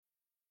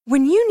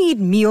When you need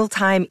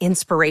mealtime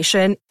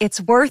inspiration,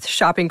 it's worth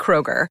shopping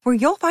Kroger, where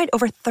you'll find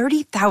over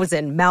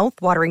 30,000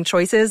 mouth-watering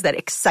choices that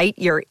excite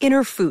your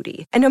inner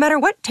foodie. And no matter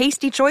what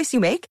tasty choice you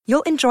make,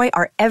 you'll enjoy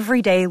our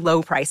everyday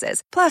low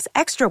prices, plus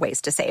extra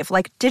ways to save,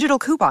 like digital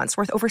coupons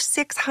worth over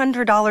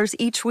 $600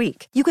 each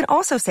week. You can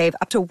also save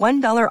up to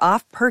 $1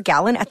 off per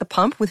gallon at the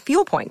pump with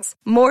fuel points.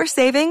 More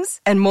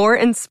savings and more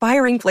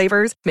inspiring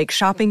flavors make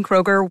shopping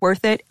Kroger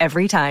worth it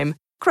every time.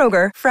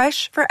 Kroger,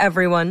 fresh for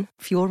everyone.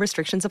 Fuel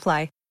restrictions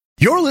apply.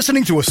 You're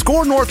listening to a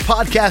Score North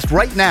podcast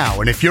right now,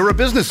 and if you're a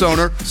business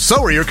owner, so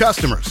are your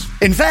customers.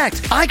 In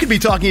fact, I could be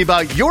talking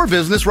about your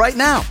business right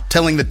now,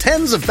 telling the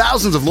tens of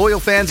thousands of loyal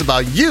fans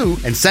about you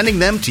and sending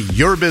them to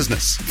your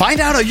business. Find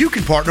out how you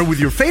can partner with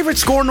your favorite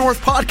Score North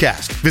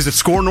podcast. Visit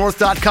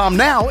scorenorth.com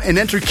now and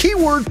enter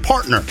keyword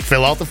partner.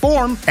 Fill out the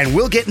form, and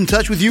we'll get in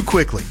touch with you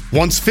quickly.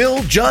 Once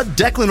Phil, Judd,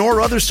 Declan, or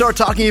others start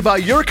talking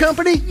about your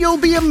company, you'll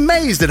be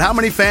amazed at how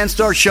many fans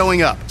start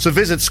showing up. So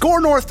visit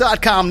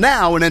scorenorth.com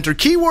now and enter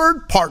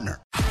keyword partner.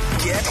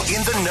 Get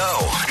in the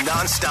know.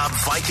 Non-stop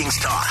Vikings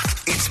talk.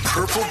 It's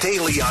Purple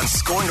Daily on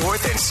Score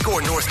North and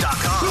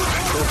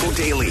ScoreNorth.com. Purple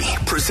Daily,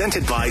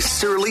 presented by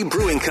Surly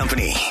Brewing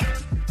Company.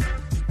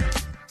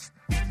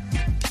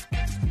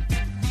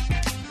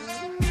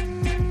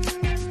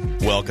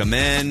 Welcome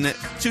in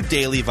to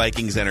Daily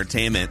Vikings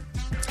Entertainment.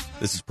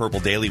 This is Purple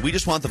Daily. We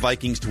just want the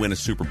Vikings to win a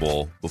Super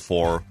Bowl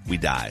before we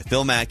die.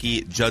 Phil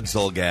Mackey, Judd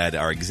Zulgad,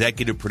 our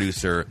executive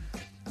producer,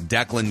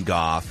 Declan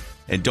Goff.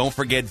 And don't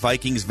forget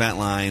Vikings Vent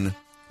Line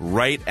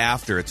right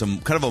after. It's a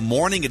kind of a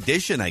morning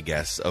edition, I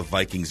guess, of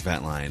Vikings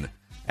Vent Line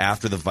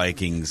after the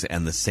Vikings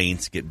and the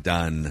Saints get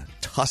done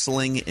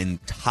tussling in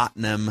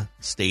Tottenham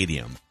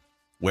Stadium,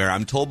 where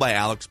I'm told by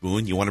Alex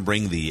Boone you want to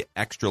bring the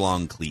extra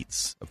long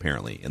cleats,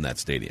 apparently, in that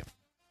stadium.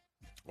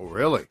 Oh,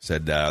 really?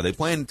 Said, are they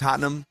playing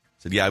Tottenham?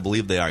 Said, yeah, I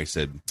believe they are. He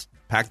said,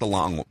 pack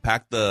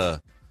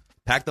the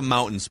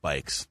mountain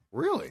spikes.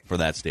 Really? For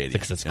that stadium.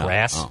 Because it's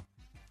grass? Oh.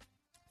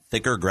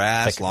 Thicker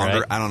grass, longer,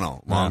 right? I don't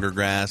know, longer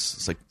grass.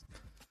 It's like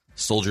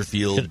Soldier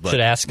Field, should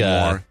ask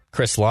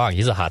Chris Long.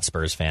 He's a hot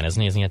Spurs fan,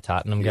 isn't he? Isn't he a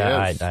Tottenham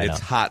guy? I it's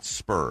Hot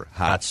Spur.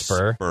 Hot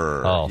Spur?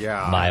 Oh,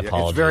 yeah. My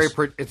apologies.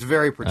 It's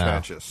very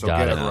pretentious, so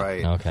get it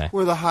right. Okay.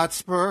 We're the Hot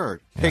Spur.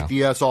 Take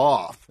the S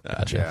off.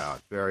 Gotcha. Yeah,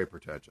 it's very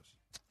pretentious.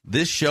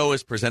 This show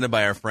is presented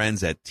by our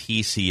friends at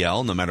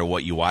TCL. No matter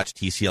what you watch,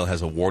 TCL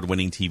has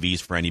award-winning TVs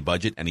for any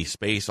budget, any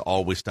space,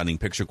 always stunning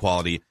picture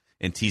quality.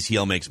 And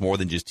TCL makes more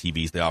than just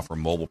TVs. They offer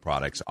mobile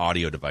products,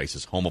 audio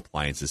devices, home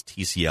appliances.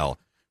 TCL,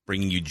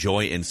 bringing you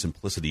joy and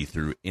simplicity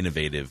through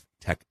innovative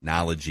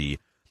technology.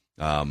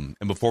 And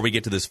before we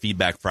get to this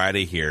Feedback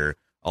Friday here,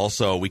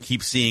 also, we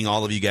keep seeing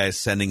all of you guys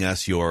sending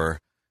us your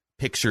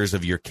pictures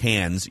of your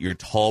cans, your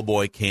tall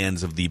boy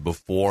cans of the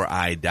Before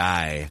I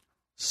Die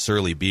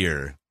Surly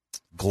beer.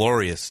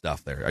 Glorious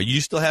stuff there. You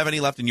still have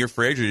any left in your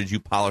fridge, or did you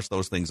polish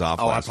those things off?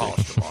 Oh, I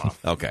polished them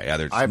off. Okay.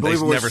 Yeah, I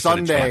believe it was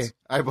Sunday.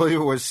 I believe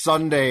it was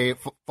Sunday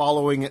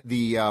following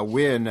the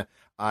win.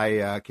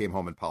 I came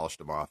home and polished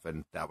them off,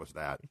 and that was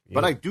that. Yeah.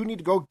 But I do need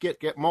to go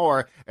get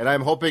more, and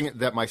I'm hoping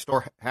that my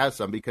store has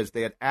some because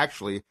they had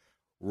actually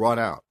run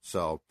out.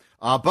 So,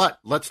 but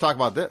let's talk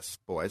about this,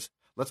 boys.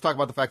 Let's talk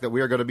about the fact that we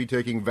are going to be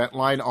taking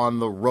Ventline on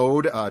the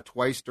road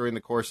twice during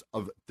the course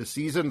of the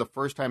season. The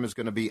first time is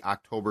going to be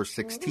October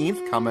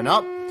 16th coming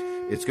up.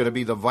 It's going to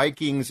be the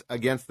Vikings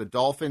against the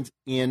Dolphins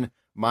in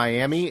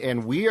Miami,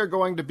 and we are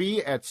going to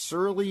be at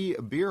Surly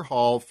Beer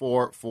Hall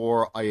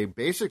for a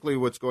basically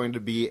what's going to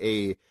be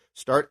a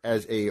start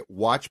as a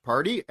watch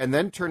party and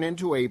then turn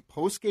into a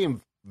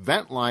post-game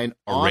Ventline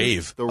on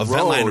rave. The road.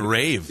 Ventline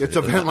rave. It's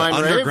a Ventline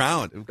rave.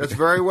 Underground. That's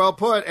very well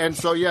put. And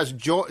so, yes,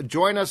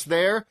 join us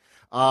there.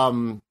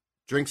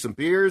 Drink some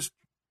beers,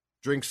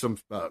 drink some,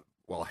 I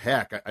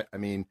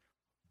mean,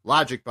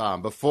 Logic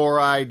Bomb, Before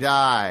I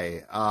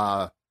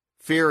Die,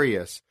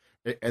 Furious.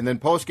 And then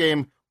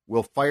post-game,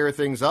 we'll fire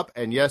things up.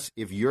 And yes,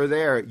 if you're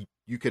there,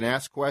 you can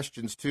ask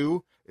questions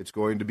too. It's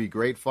going to be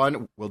great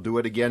fun. We'll do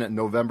it again on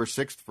November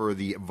 6th for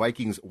the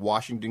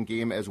Vikings-Washington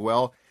game as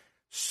well.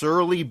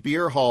 Surly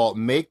Beer Hall,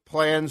 make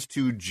plans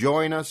to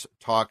join us,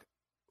 talk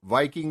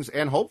Vikings,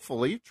 and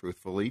hopefully,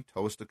 truthfully,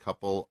 toast a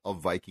couple of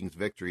Vikings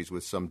victories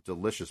with some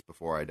delicious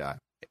Before I Die.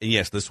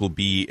 Yes, this will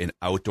be an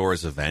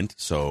outdoors event,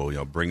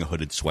 so bring a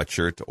hooded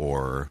sweatshirt,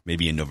 or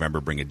maybe in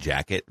November bring a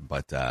jacket.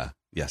 But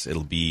yes,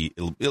 it'll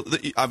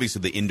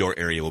obviously the indoor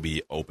area will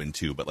be open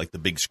too, but like the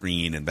big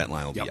screen and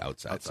Ventline will be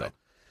outside. So,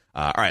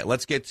 all right,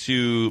 let's get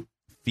to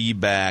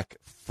Feedback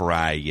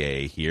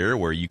Friday here,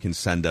 where you can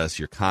send us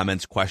your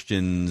comments,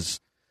 questions,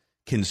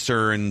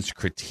 concerns,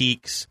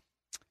 critiques.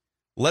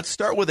 Let's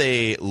start with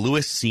a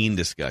Lewis Cine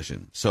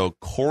discussion. So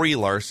Corey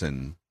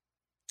Larson,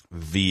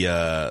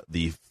 via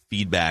the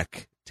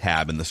feedback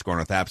tab in the Score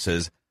North app,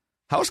 says,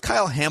 how's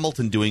Kyle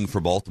Hamilton doing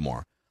for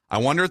Baltimore? I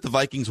wonder if the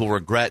Vikings will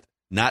regret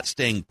not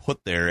staying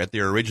put there at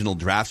their original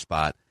draft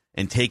spot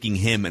and taking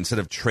him instead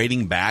of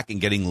trading back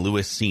and getting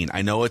Lewis Cine.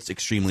 I know it's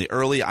extremely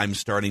early. I'm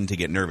starting to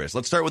get nervous.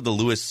 Let's start with the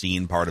Lewis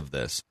Cine part of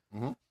this.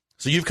 Mm-hmm.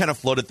 So you've kind of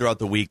floated throughout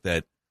the week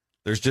that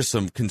there's just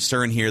some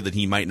concern here that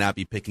he might not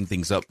be picking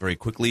things up very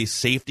quickly.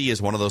 Safety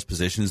is one of those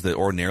positions that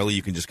ordinarily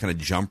you can just kind of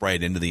jump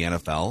right into the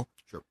NFL.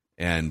 Sure.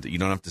 And you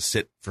don't have to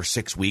sit for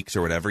 6 weeks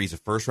or whatever. He's a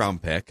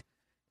first-round pick.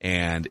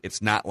 And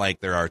it's not like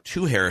there are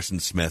two Harrison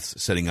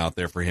Smiths sitting out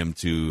there for him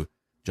to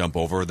jump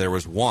over. There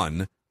was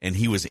one, and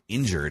he was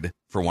injured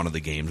for one of the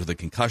games with a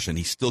concussion.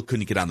 He still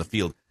couldn't get on the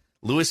field.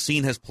 Lewis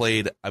Cine has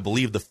played, I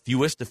believe, the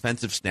fewest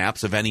defensive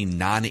snaps of any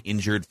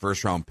non-injured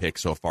first-round pick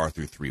so far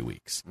through 3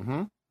 weeks.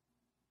 Mm-hmm.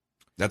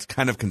 That's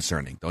kind of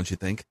concerning, don't you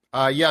think?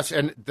 Yes,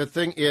 and the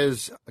thing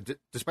is,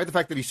 despite the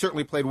fact that he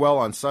certainly played well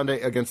on Sunday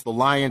against the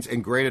Lions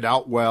and graded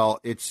out well,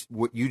 it's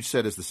what you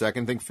said is the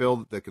second thing,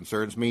 Phil, that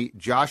concerns me.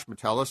 Josh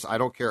Metellus, I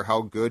don't care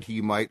how good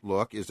he might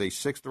look, is a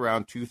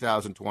 6th-round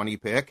 2020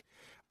 pick.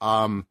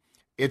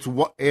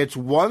 It's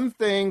one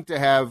thing to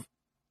have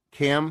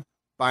Cam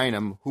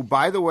Bynum, who,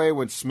 by the way,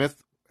 when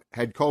Smith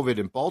had COVID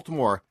in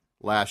Baltimore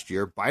last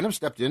year, Bynum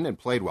stepped in and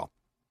played well.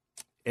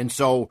 And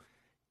so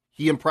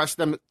he impressed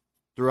them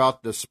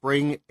throughout the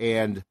spring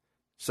and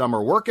summer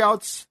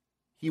workouts.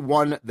 He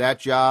won that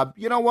job.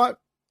 You know what?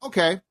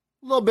 Okay, a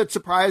little bit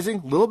surprising,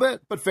 a little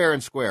bit, but fair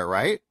and square,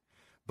 right?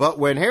 But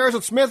when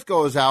Harrison Smith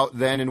goes out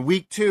then in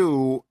week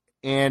 2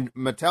 and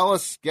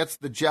Metellus gets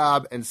the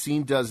job and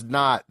Cine does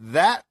not,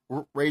 that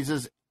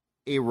raises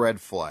a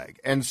red flag.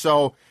 And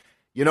so,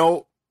 you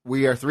know,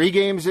 we are 3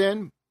 games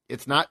in.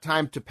 It's not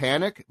time to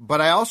panic,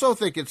 but I also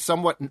think it's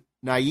somewhat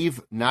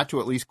naive not to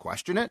at least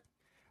question it.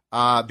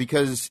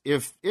 Because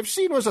if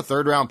Cine was a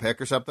 3rd-round pick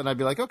or something, I'd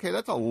be like, okay,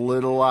 that's a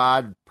little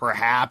odd,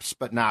 perhaps,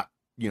 but not,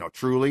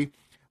 truly.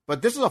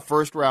 But this is a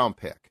 1st-round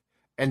pick,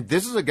 and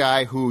this is a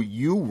guy who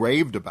you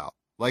raved about.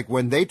 Like,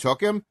 when they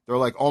took him, they're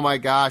like, oh, my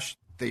gosh,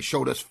 they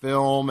showed us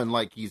film, and,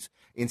 like, he's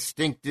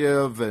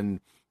instinctive and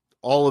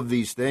all of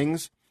these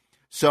things.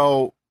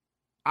 So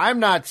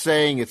I'm not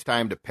saying it's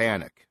time to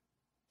panic.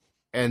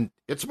 And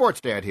it's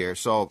Sports Dad here,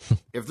 so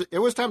if it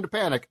was time to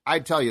panic,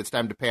 I'd tell you it's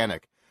time to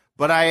panic.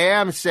 But I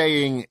am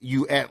saying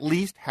you at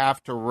least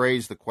have to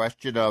raise the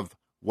question of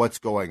what's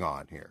going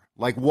on here.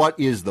 Like, what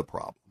is the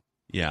problem?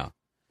 Yeah.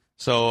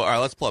 So, all right,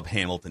 let's pull up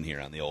Hamilton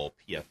here on the old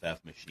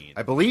PFF machine.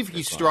 I believe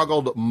he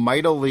struggled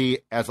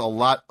mightily, as a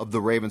lot of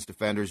the Ravens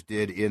defenders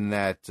did in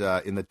that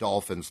in the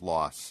Dolphins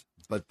loss.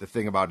 But the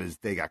thing about it is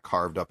they got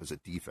carved up as a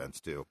defense,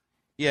 too.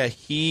 Yeah,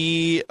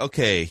 he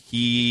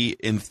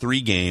in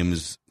 3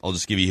 games, I'll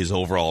just give you his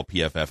overall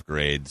PFF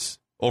grades.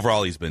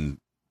 Overall, he's been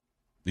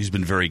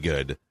very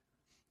good.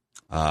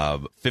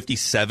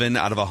 57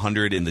 out of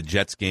 100 in the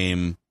Jets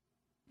game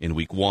in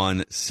week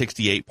 1,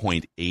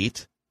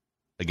 68.8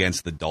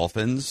 against the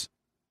Dolphins.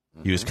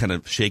 Mm-hmm. He was kind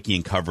of shaky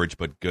in coverage,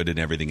 but good in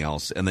everything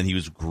else. And then he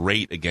was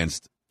great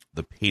against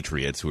the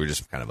Patriots, who were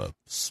just kind of a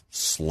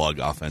slug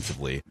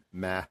offensively.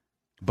 Meh.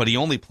 But he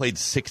only played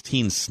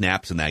 16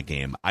 snaps in that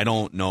game. I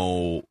don't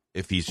know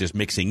if he's just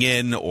mixing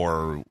in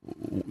or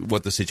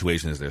what the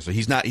situation is there. So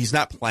he's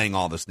not playing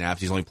all the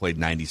snaps. He's only played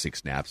 96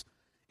 snaps.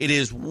 It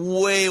is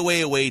way,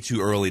 way, way too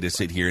early to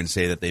sit here and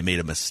say that they made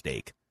a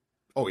mistake.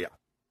 Oh, yeah.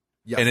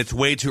 Yes. And it's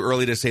way too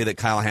early to say that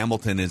Kyle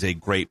Hamilton is a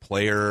great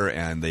player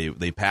and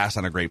they passed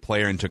on a great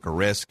player and took a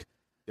risk.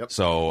 Yep.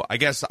 So I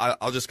guess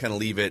I'll just kind of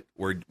leave it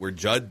where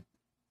Judd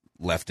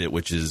left it,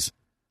 which is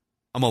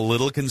I'm a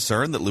little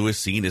concerned that Lewis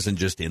Cine isn't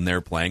just in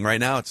there playing right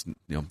now. It's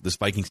this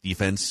Vikings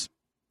defense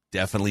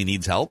definitely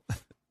needs help,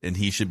 and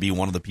he should be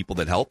one of the people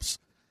that helps.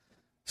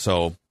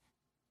 So,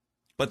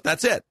 but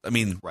that's it. I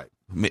mean, right.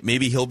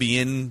 Maybe he'll be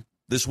in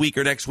this week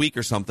or next week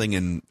or something,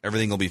 and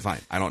everything will be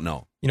fine. I don't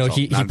know. So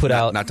he put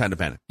out not time to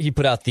panic. He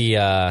put out the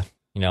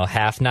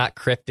half not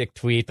cryptic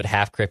tweet, but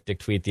half cryptic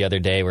tweet the other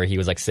day where he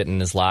was like sitting in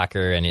his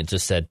locker and it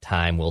just said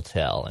 "Time will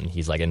tell," and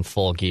he's like in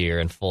full gear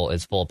and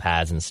his full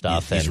pads and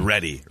stuff. He's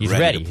ready. He's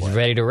ready. He's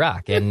ready to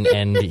rock.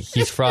 And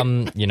he's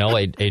from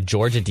a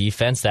Georgia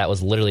defense that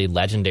was literally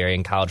legendary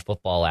in college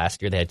football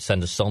last year. They had to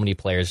send so many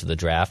players to the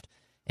draft.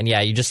 And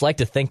yeah, you just like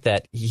to think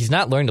that he's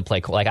not learned to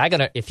play. Like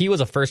if he was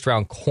a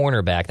 1st-round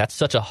cornerback, that's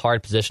such a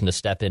hard position to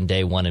step in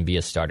day 1 and be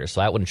a starter. So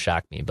that wouldn't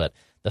shock me. But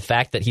the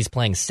fact that he's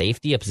playing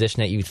safety, a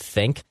position that you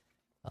think,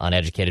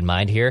 uneducated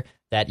mind here,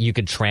 that you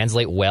could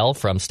translate well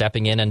from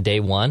stepping in on day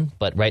 1,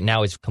 but right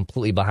now he's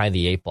completely behind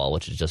the 8 ball,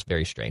 which is just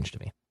very strange to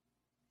me.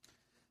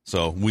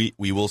 So we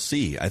will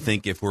see. I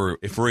think if we're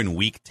in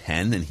week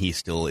 10 and he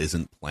still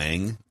isn't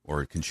playing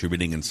or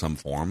contributing in some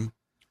form,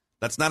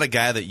 that's not a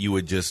guy that you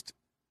would just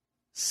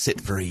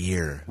sit for a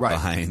year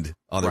behind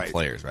other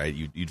players, right?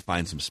 You'd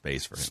find some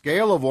space for him.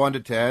 Scale of 1 to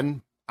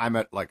 10, I'm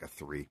at like a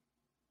 3.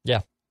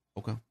 Yeah.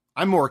 Okay.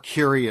 I'm more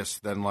curious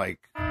than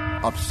like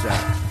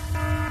upset.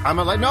 I'm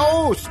like,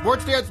 no,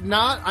 Sports Dad's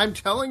not. I'm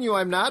telling you,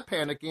 I'm not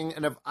panicking.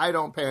 And if I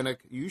don't panic,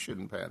 you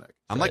shouldn't panic.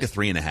 I'm like a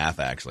 3.5,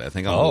 actually. I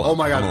think. Oh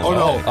my God. Oh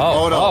no.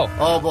 Oh no.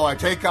 Oh boy.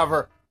 Take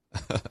cover.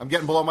 I'm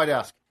getting below my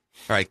desk.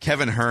 All right.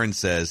 Kevin Hearn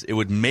says it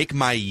would make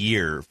my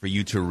year for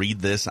you to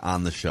read this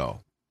on the show.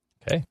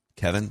 Okay,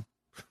 Kevin.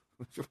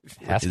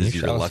 This is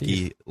your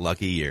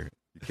lucky year.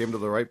 You came to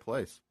the right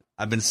place.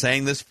 I've been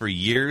saying this for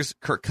years.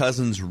 Kirk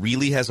Cousins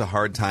really has a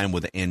hard time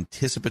with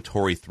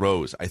anticipatory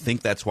throws. I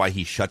think that's why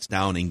he shuts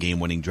down in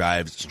game-winning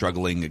drives,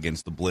 struggling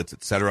against the blitz,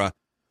 etc.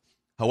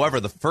 However,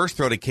 the first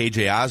throw to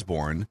KJ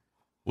Osborne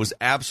was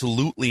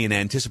absolutely an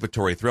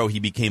anticipatory throw. He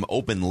became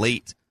open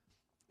late.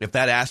 If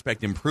that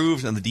aspect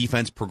improves and the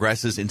defense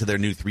progresses into their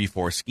new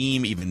 3-4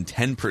 scheme, even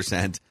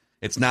 10%,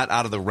 it's not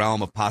out of the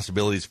realm of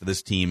possibilities for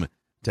this team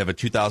to have a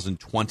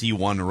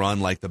 2021 run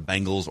like the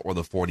Bengals or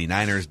the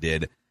 49ers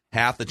did.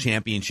 Half the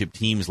championship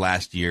teams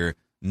last year,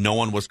 no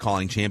one was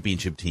calling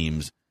championship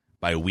teams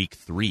by week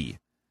 3.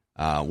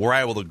 Where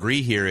I will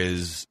agree here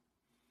is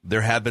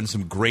there have been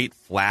some great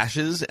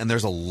flashes, and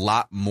there's a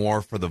lot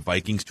more for the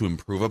Vikings to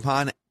improve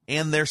upon,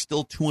 and they're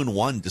still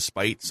 2-1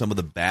 despite some of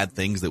the bad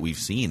things that we've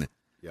seen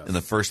in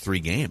the first 3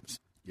 games.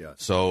 Yes.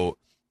 So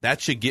that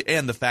should get,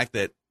 and the fact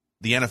that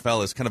the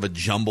NFL is kind of a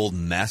jumbled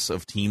mess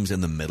of teams in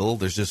the middle.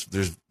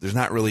 There's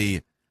not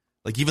really,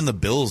 like, even the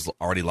Bills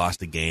already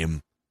lost a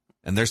game,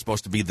 and they're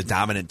supposed to be the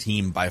dominant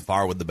team by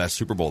far with the best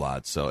Super Bowl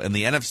odds. So, and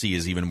the NFC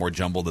is even more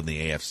jumbled than the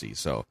AFC.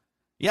 So,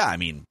 yeah, I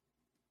mean,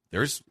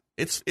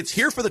 it's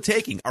here for the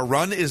taking. A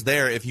run is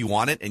there if you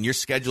want it, and your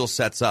schedule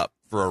sets up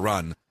for a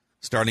run,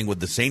 starting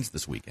with the Saints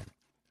this weekend.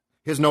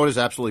 His note is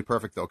absolutely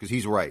perfect, though, because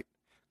he's right.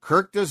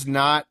 Kirk does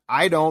not,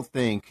 I don't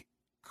think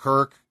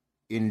Kirk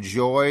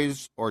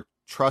enjoys or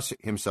trusts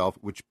himself,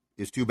 which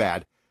is too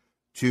bad,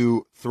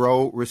 to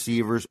throw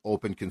receivers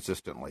open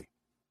consistently.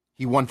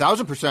 He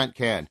 1,000%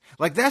 can.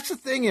 Like, that's the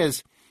thing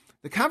is,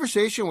 the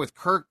conversation with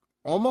Kirk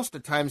almost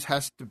at times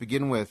has to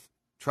begin with,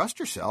 trust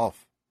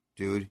yourself,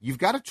 dude. You've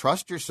got to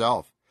trust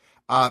yourself.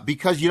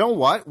 Because you know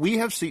what? We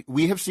have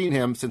seen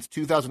him since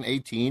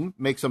 2018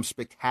 make some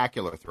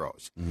spectacular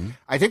throws. Mm-hmm.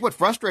 I think what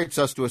frustrates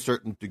us to a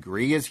certain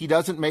degree is he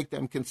doesn't make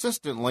them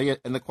consistently,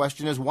 and the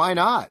question is, why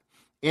not?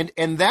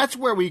 And that's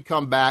where we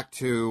come back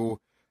to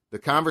the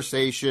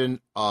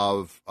conversation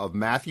of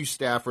Matthew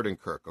Stafford and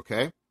Kirk,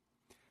 okay?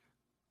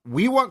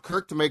 We want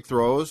Kirk to make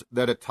throws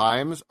that at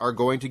times are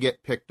going to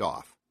get picked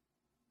off.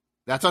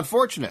 That's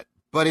unfortunate,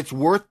 but it's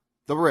worth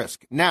the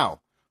risk. Now,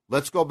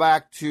 let's go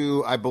back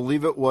to, I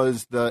believe it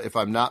was if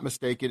I'm not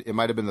mistaken, it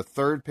might have been the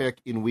 3rd pick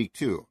in week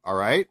 2, all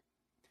right?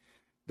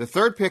 The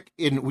 3rd pick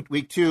in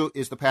week 2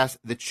 is the pass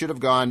that should have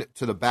gone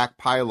to the back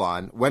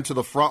pylon, went to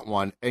the front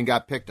one, and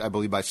got picked, I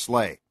believe, by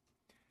Slay.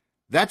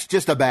 That's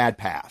just a bad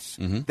pass.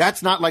 Mm-hmm.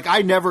 That's not like,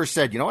 I never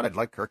said, you know what I'd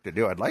like Kirk to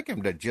do? I'd like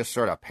him to just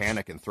sort of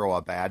panic and throw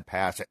a bad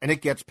pass, and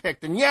it gets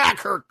picked, and yeah,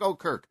 Kirk, go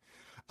Kirk.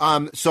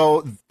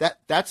 So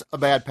that's a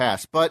bad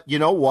pass. But you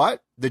know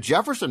what? The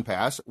Jefferson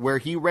pass, where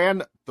he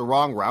ran the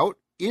wrong route,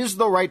 is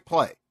the right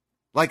play.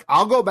 Like,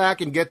 I'll go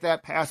back and get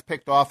that pass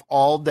picked off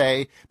all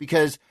day,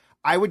 because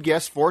I would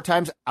guess 4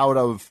 times out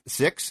of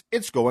 6,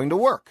 it's going to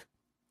work.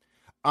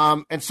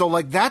 And so,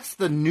 like, that's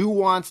the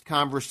nuanced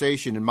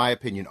conversation, in my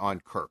opinion, on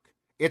Kirk.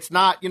 It's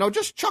not,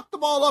 just chuck the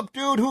ball up,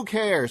 dude, who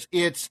cares?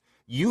 It's,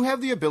 you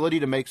have the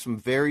ability to make some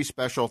very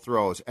special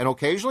throws, and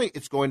occasionally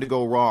it's going to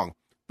go wrong.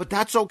 But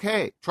that's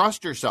okay.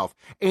 Trust yourself.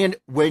 And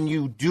when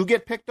you do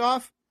get picked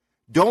off,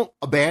 don't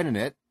abandon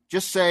it.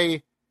 Just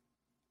say,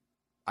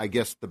 I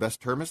guess the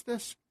best term is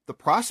this: the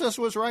process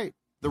was right.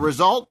 The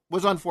result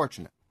was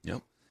unfortunate.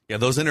 Yep. Yeah,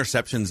 those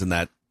interceptions in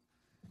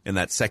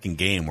that second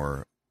game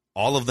were,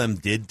 all of them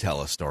did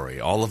tell a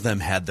story. All of them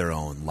had their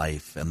own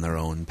life and their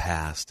own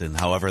past. And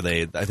however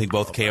I think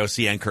both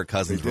KOC and Kirk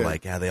Cousins were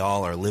like, yeah, they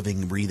all are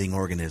living, breathing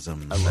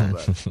organisms. I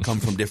love that. Come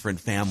from different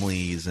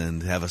families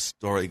and have a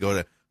story.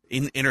 Go to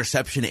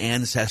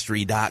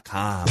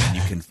interceptionancestry.com and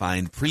you can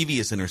find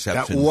previous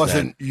interceptions. That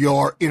wasn't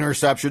your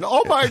interception.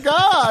 Oh, my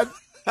God.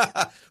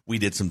 We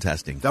did some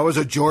testing. That was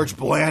a George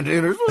Bland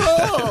interception.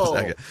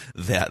 Oh.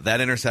 That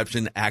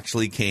interception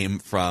actually came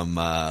from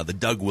the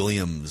Doug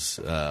Williams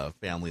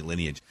family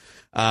lineage.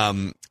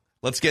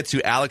 Let's get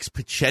to Alex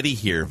Pachetti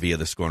here via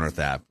the Score North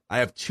app. I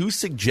have 2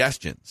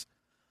 suggestions.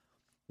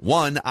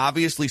 One,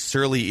 obviously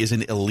Surly is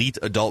an elite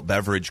adult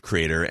beverage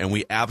creator, and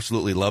we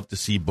absolutely love to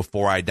see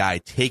Before I Die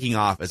taking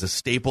off as a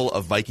staple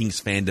of Vikings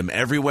fandom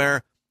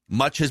everywhere.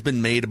 Much has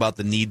been made about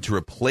the need to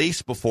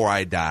replace Before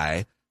I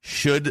Die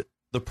should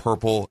the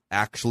Purple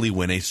actually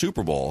win a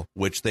Super Bowl,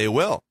 which they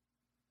will.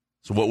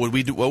 So what would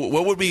we do?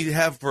 What would we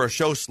have for a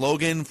show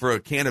slogan for a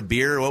can of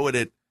beer? What would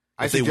it,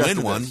 if they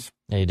win one?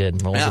 Yeah, you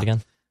did. What was it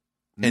again?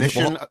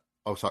 Mission.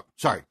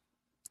 Sorry.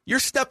 You're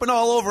stepping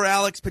all over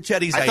Alex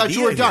Pachetti's idea. I thought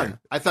you were done. Here.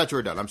 I thought you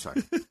were done. I'm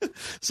sorry.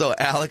 So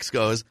Alex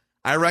goes,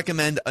 I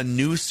recommend a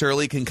new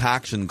Surly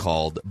concoction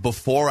called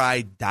Before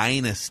I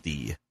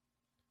Dynasty.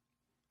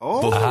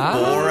 Oh. Before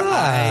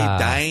I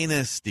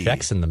Dynasty.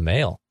 Checks in the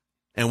mail.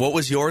 And what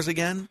was yours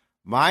again?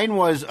 Mine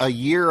was a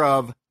year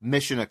of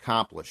mission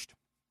accomplished.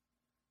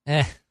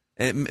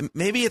 And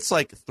maybe it's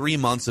like 3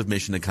 months of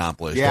mission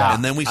accomplished. Yeah,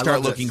 and then we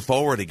start looking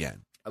forward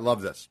again. I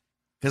love this.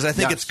 Because I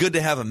think it's good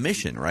to have a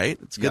mission, right?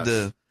 It's good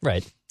to...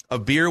 Right. A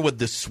beer with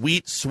the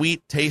sweet,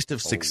 sweet taste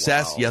of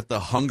success, yet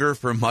the hunger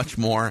for much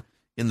more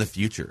in the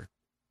future.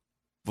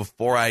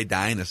 Before I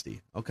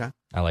Dynasty. Okay.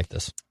 I like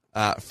this.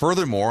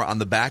 Furthermore, on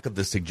the back of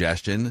the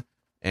suggestion,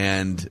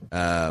 and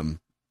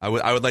I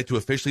would like to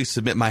officially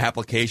submit my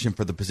application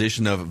for the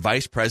position of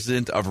Vice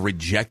President of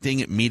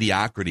Rejecting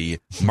Mediocrity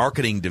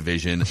Marketing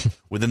Division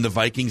within the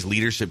Vikings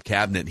Leadership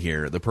Cabinet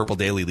here, the Purple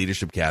Daily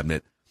Leadership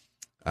Cabinet.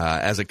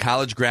 As a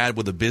college grad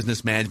with a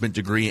business management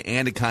degree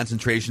and a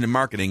concentration in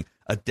marketing,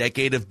 a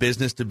decade of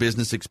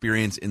business-to-business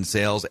experience in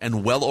sales,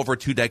 and well over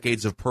 2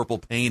 decades of Purple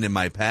pain in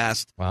my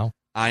past, Wow.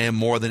 I am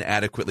more than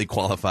adequately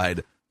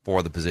qualified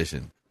for the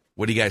position.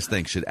 What do you guys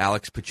think? Should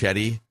Alex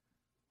Pichetti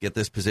get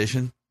this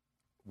position?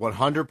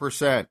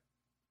 100%.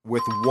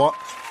 With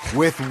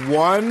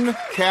one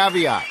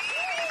caveat.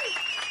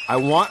 I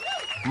want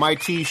my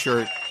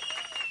T-shirt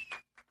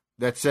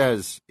that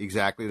says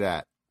exactly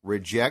that.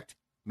 Reject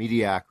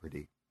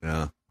mediocrity.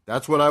 Yeah.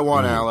 That's what I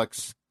want,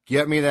 Alex.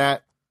 Get me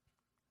that.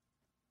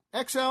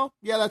 XL?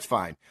 Yeah, that's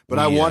fine. But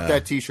I want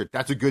that T-shirt.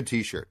 That's a good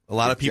T-shirt. A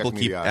lot of Reject people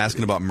keep mediocrity.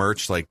 asking about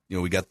merch. Like,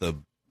 we got the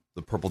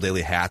Purple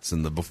Daily hats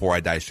and the Before I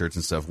Die shirts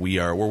and stuff.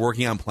 We're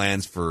working on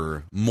plans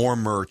for more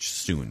merch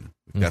soon.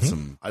 We've got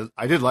some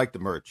I did like the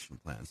merch.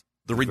 plans.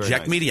 The Very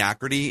Reject nice.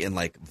 Mediocrity in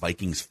like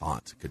Vikings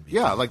font could be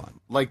Yeah, kinda fun.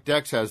 like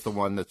Dex has the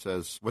one that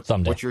says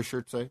what's your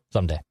shirt say?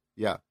 Someday.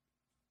 Yeah.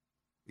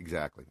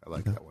 Exactly. I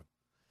like that one.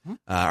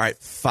 All right,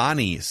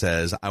 Fani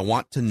says, I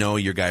want to know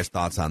your guys'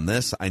 thoughts on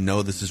this. I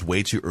know this is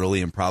way too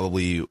early and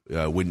probably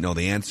wouldn't know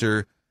the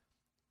answer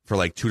for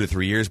like 2 to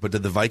 3 years, but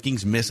did the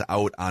Vikings miss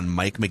out on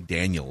Mike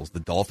McDaniels, the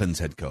Dolphins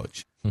head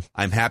coach?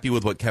 I'm happy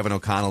with what Kevin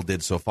O'Connell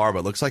did so far, but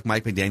it looks like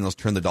Mike McDaniels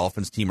turned the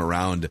Dolphins team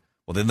around.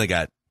 Well,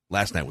 then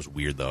last night was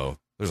weird, though.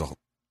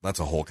 That's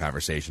a whole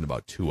conversation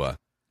about Tua.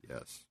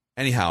 Yes.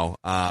 Anyhow,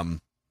 I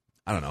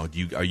don't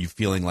know. Are you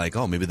feeling like,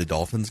 oh, maybe the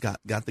Dolphins got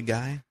the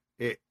guy?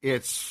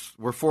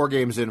 We're 4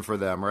 games in for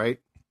them, right?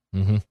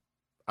 Mm-hmm.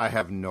 I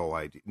have no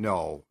idea.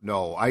 No.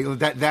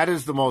 That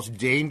is the most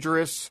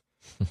dangerous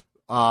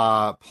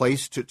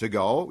place to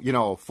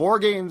go. 4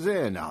 games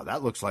in. Now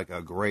that looks like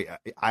a great.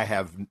 I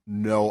have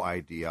no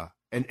idea.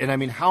 And I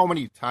mean, how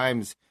many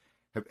times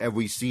have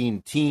we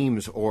seen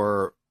teams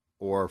or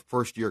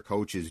first year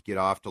coaches get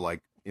off to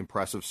like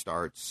impressive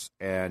starts,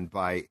 and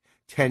by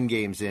 10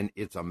 games in,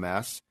 it's a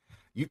mess.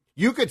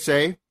 You could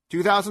say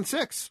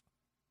 2006.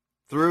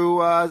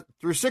 Through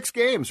 6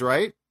 games,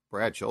 right?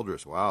 Brad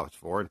Childress, wow, it's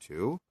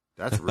 4-2.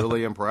 That's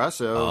really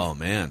impressive. Oh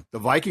man, the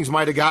Vikings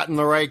might have gotten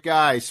the right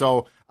guy.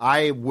 So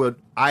I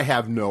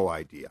have no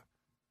idea.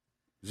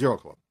 0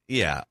 clue.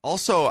 Yeah.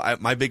 Also,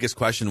 my biggest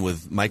question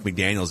with Mike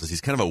McDaniels is he's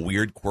kind of a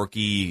weird,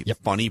 quirky,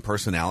 funny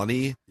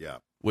personality. Yeah.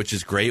 Which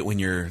is great when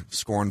you're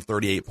scoring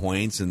 38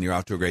 points and you're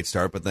off to a great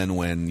start. But then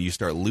when you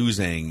start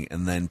losing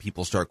and then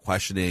people start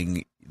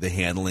questioning the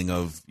handling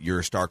of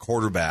your star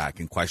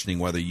quarterback and questioning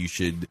whether you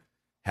should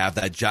have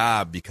that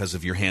job because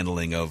of your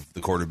handling of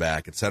the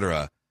quarterback, et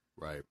cetera.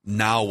 Right.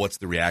 Now what's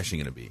the reaction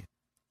going to be?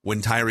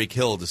 When Tyreek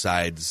Hill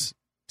decides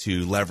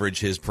to leverage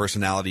his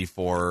personality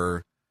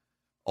for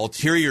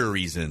ulterior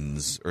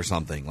reasons or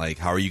something, like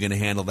how are you going to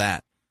handle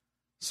that?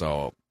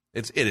 So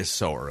it is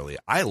so early.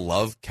 I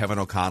love Kevin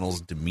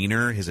O'Connell's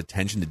demeanor, his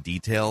attention to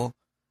detail.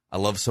 I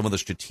love some of the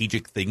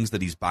strategic things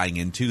that he's buying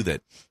into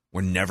that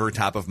were never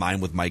top of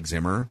mind with Mike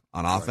Zimmer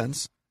on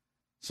offense.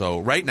 So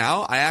right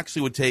now, I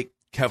actually would take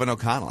Kevin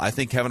O'Connell. I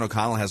think Kevin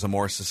O'Connell has a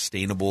more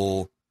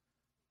sustainable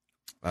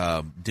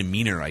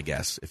demeanor, I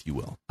guess, if you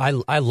will. I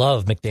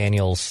love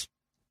McDaniel's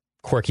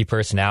quirky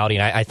personality,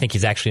 and I think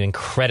he's actually an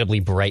incredibly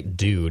bright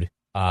dude.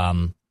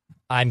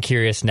 I'm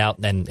curious now,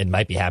 and it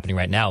might be happening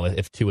right now,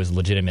 if Tua is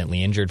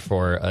legitimately injured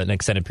for an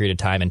extended period of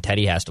time and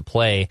Teddy has to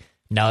play.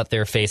 Now that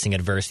they're facing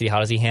adversity, how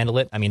does he handle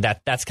it? I mean,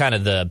 that's kind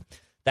of the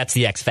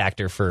X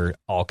factor for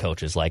all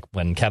coaches. Like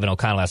when Kevin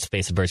O'Connell has to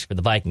face adversity for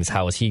the Vikings,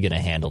 how is he going to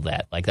handle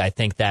that? Like, I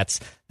think that's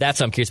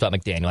what I'm curious about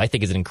McDaniel. I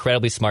think he's an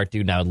incredibly smart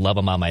dude, and I would love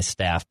him on my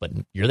staff. But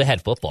you're the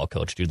head football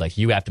coach, dude. Like,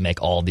 you have to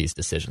make all these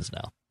decisions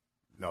now.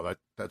 No,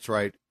 that's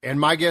right. And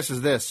my guess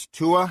is this: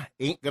 Tua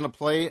ain't going to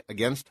play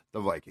against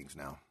the Vikings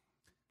now.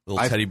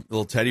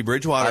 Little Teddy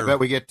Bridgewater. I bet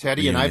we get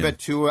Teddy, reunion. and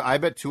I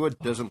bet Tua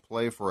doesn't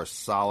play for a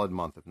solid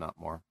month, if not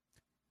more.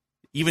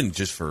 Even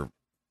just for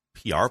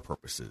PR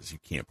purposes, you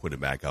can't put it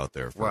back out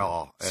there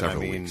for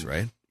several weeks,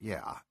 right?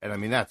 Yeah, and I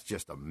mean that's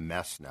just a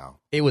mess now.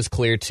 It was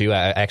clear too.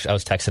 I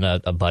was texting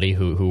a buddy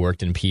who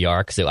worked in PR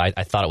because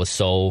I thought it was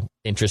so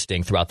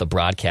interesting throughout the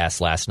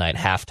broadcast last night,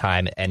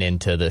 halftime and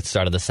into the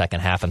start of the second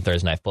half on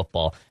Thursday Night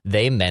Football.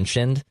 They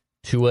mentioned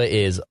Tua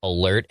is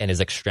alert and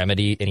his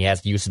extremity, and he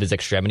has use of his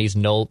extremities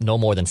no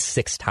more than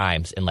 6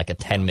 times in like a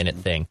 10-minute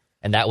thing.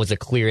 And that was a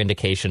clear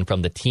indication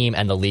from the team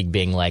and the league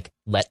being like,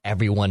 let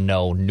everyone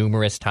know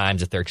numerous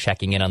times if they're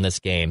checking in on this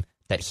game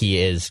that he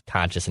is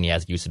conscious and he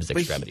has use of his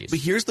extremities. But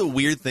here's the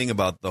weird thing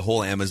about the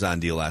whole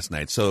Amazon deal last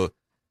night. So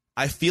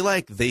I feel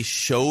like they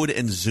showed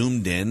and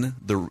zoomed in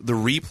the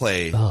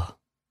replay,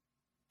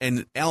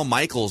 and Al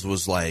Michaels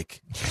was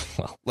like,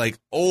 like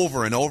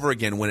over and over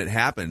again when it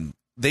happened.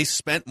 They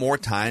spent more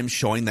time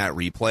showing that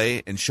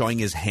replay and showing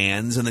his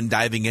hands and then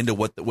diving into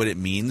what it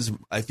means,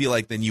 I feel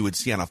like, than you would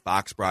see on a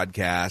Fox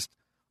broadcast.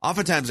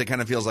 Oftentimes it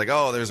kind of feels like,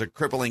 oh, there's a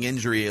crippling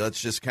injury.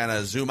 Let's just kind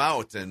of zoom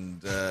out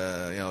and do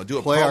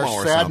a play promo our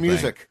or sad something.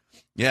 music.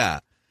 Yeah.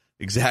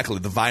 Exactly,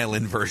 the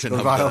violin version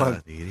of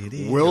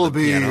We'll the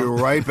be piano.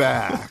 right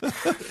back.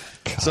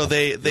 So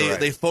they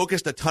right.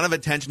 focused a ton of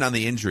attention on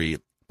the injury,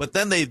 but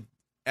then they,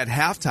 at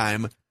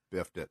halftime,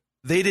 Biffed it.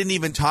 they didn't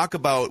even talk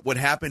about what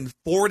happened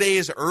 4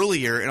 days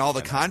earlier and all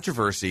the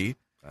controversy.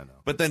 I know.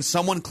 But then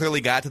someone clearly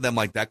got to them,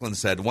 like Declan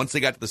said. Once they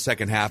got to the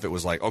second half, it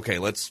was like, okay,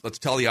 let's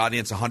tell the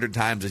audience 100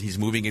 times that he's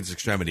moving his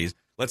extremities.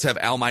 Let's have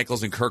Al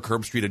Michaels and Kirk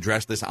Herbstreit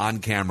address this on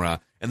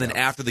camera. And then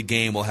after the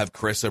game, we'll have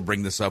Carissa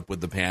bring this up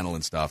with the panel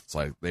and stuff. It's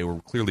like they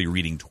were clearly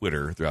reading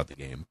Twitter throughout the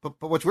game. But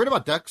what's weird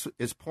about Deck's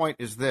point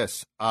is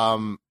this.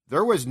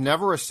 There was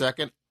never a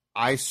second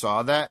I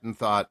saw that and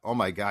thought, oh,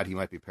 my God, he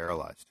might be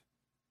paralyzed.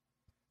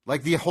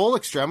 Like, the whole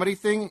extremity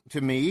thing,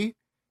 to me,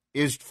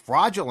 is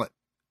fraudulent.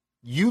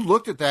 You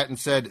looked at that and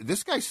said,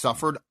 this guy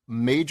suffered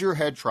major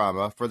head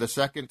trauma for the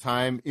second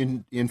time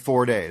in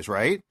 4 days,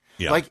 right?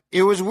 Yeah. Like,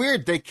 it was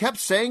weird. They kept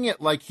saying it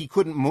like he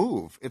couldn't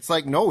move. It's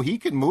like, no, he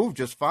can move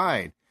just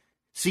fine.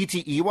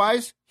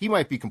 CTE-wise, he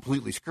might be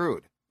completely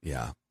screwed.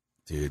 Yeah,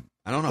 dude.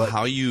 I don't know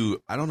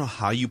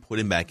how you put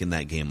him back in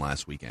that game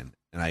last weekend.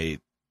 And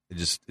it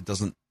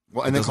doesn't.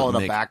 Well, and they call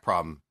it a back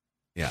problem.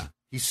 Yeah.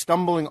 He's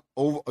stumbling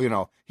over,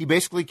 he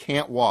basically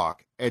can't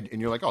walk. And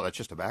you're like, oh, that's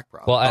just a back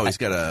problem. Well, he's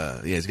got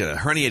a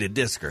herniated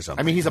disc or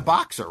something. I mean, he's a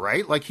boxer,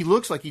 right? Like, he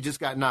looks like he just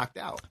got knocked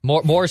out.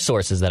 More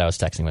sources that I was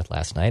texting with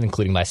last night,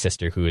 including my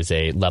sister, who is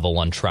a level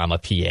 1 trauma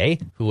PA,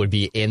 who would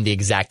be in the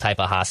exact type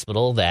of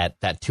hospital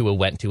that Tua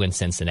went to in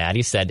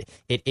Cincinnati, said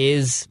it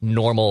is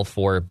normal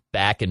for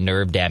back and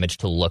nerve damage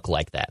to look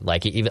like that.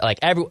 Like, even like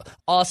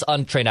us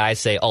untrained eyes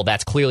say, oh,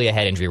 that's clearly a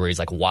head injury where he's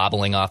like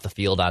wobbling off the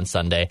field on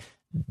Sunday.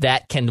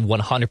 That can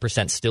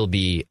 100% still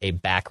be a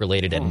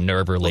back-related and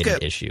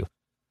nerve-related issue.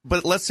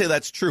 But let's say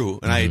that's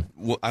true, and I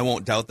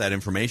won't doubt that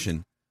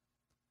information.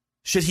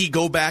 Should he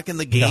go back in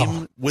the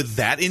game with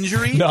that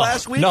injury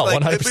last week? No, like,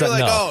 100% like,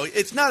 no. oh,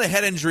 it's not a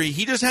head injury.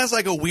 He just has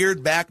like a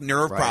weird back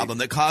nerve problem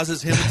that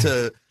causes him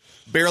to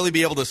barely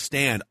be able to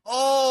stand.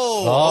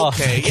 Oh,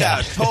 okay,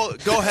 yeah.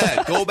 Go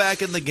ahead, go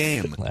back in the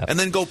game, and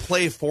then go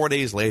play 4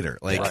 days later.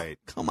 Like,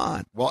 come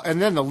on. Well,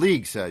 and then the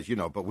league says,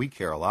 but we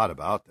care a lot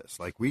about this.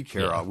 Like, we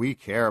care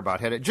about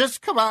head.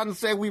 Just come out and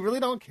say we really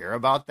don't care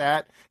about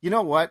that. You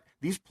know what?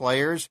 These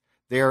players,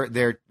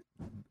 they're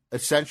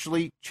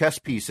essentially chess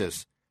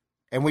pieces,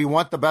 and we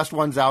want the best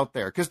ones out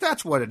there because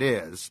that's what it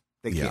is.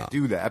 They can't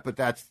do that, but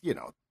that's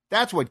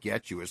That's what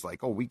gets you is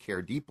like, oh, we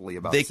care deeply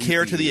about They CTE.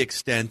 care to the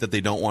extent that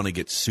they don't want to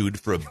get sued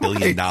for $1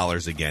 billion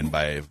again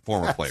by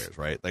former players,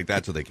 right? Like,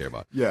 that's what they care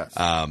about. Yes.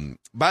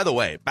 By the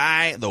way,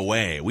 I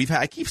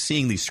keep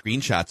seeing these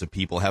screenshots of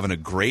people having a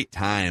great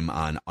time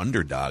on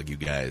Underdog, you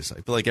guys.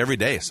 I feel like every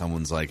day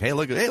someone's like, hey,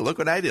 look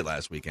what I did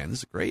last weekend. This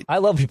is great. I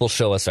love people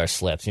show us our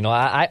slips.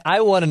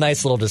 I won a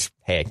nice little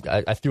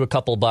I threw a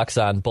couple bucks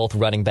on both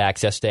running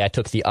backs yesterday. I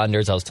took the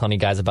unders. I was telling you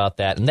guys about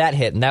that, and that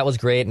hit, and that was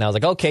great. And I was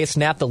like, okay,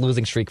 snap the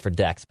losing streak for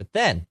Dex. But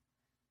then,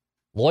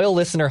 loyal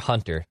listener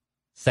Hunter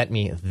sent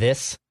me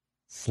this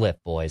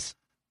slip, boys.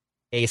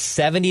 A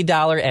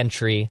 $70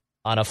 entry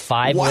on a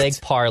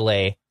 5-leg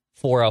parlay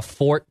for a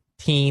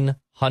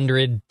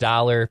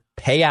 $1,400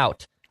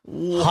 payout.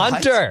 What?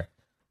 Hunter,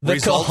 the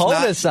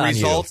cojones on you.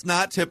 Results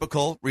not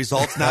typical.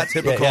 Results not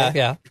typical.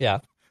 Yeah.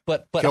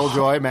 But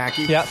Killjoy,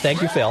 Mackie. Yeah,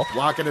 thank you, Phil.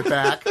 Walking it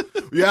back.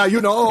 Yeah,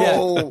 you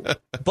know. Yeah.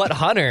 But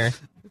Hunter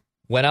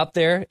went up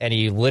there and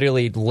he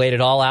literally laid it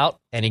all out,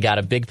 and he got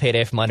a big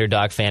payday from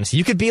Underdog Fantasy.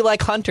 You could be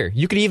like Hunter.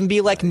 You could even be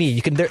like me.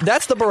 You can.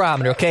 That's the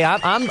barometer, okay?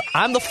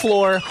 I'm the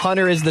floor.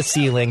 Hunter is the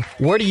ceiling.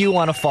 Where do you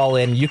want to fall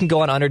in? You can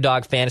go on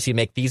Underdog Fantasy and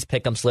make these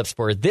pick'em slips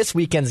for this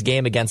weekend's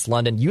game against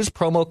London. Use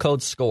promo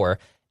code SCORE,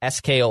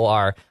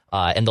 SKOR,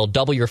 and they'll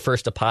double your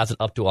first deposit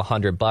up to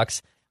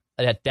 $100.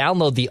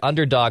 Download the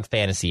Underdog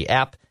Fantasy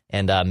app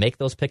and make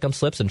those pick'em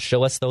slips and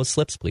show us those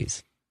slips,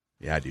 please.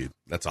 Yeah, dude.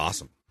 That's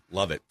awesome.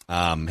 Love it.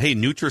 Hey,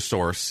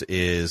 Nutrisource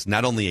is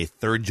not only a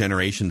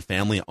third-generation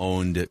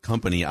family-owned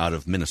company out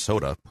of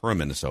Minnesota, Perham,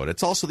 Minnesota.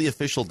 It's also the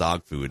official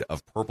dog food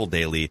of Purple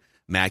Daily,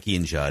 Mackie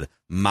and Judd,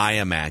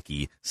 Maya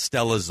Mackey,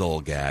 Stella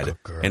Zolgad.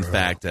 In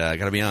fact, I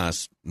got to be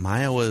honest,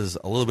 Maya was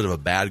a little bit of a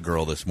bad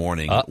girl this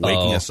morning,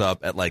 waking us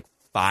up at like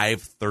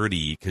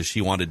 5:30 because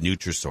she wanted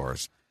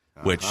Nutrisource,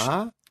 which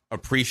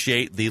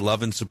appreciate the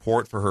love and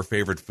support for her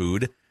favorite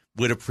food.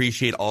 Would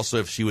appreciate also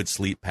if she would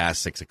sleep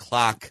past 6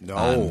 o'clock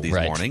on these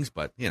mornings,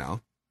 but You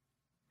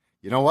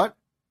know what?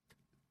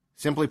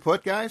 Simply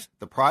put, guys,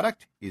 the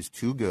product is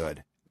too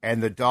good.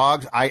 And the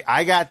dogs,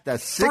 I got the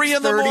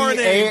 6:30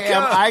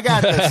 a.m. I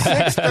got the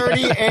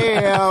 6:30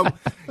 a.m.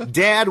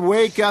 Dad,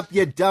 wake up,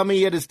 you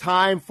dummy. It is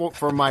time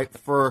for my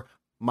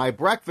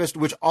breakfast,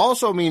 which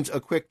also means a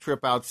quick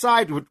trip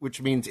outside,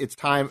 which means it's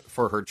time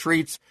for her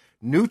treats.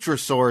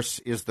 Nutrisource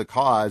is the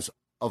cause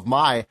of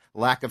my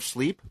lack of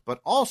sleep, but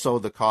also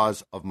the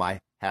cause of my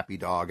happy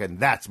dog,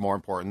 and that's more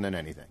important than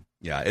anything.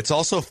 Yeah, it's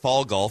also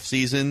fall golf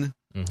season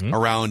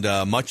around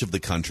much of the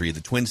country. The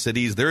Twin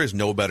Cities, there is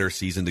no better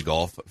season to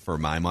golf for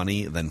my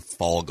money than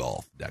fall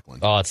golf, Declan.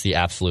 Oh, it's the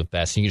absolute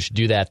best. You should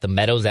do that. The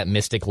Meadows at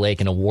Mystic Lake,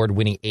 an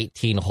award-winning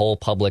 18-hole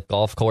public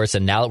golf course,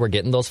 and now that we're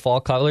getting those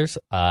fall colors,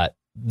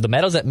 the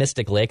Meadows at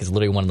Mystic Lake is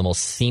literally one of the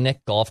most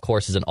scenic golf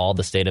courses in all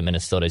the state of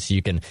Minnesota. So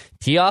you can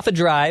tee off a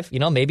drive,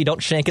 maybe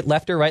don't shank it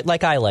left or right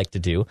like I like to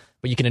do,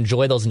 but you can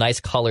enjoy those nice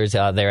colors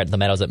there at the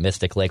Meadows at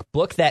Mystic Lake.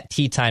 Book that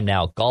tee time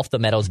now,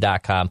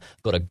 golfthemeadows.com.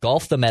 Go to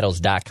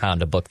golfthemeadows.com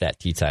to book that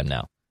tee time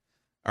now.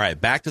 All right,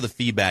 back to the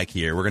feedback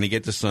here. We're going to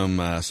get to some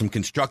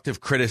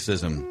constructive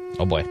criticism.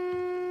 Oh, boy.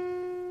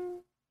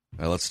 All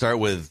right, let's start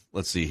with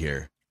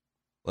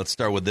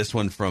this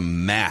one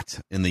from Matt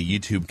in the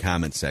YouTube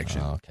comment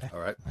section. Oh, okay. All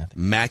right.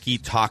 Mackey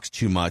talks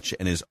too much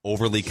and is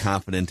overly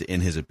confident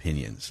in his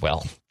opinions.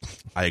 Well,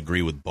 I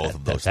agree with both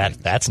of those things.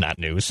 That's not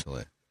news.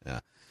 Yeah.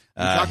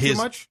 You talk too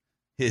much?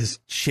 His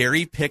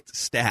cherry-picked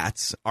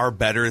stats are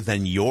better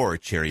than your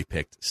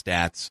cherry-picked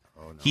stats.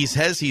 Oh, no. He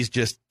says he's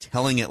just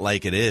telling it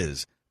like it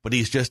is, but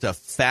he's just a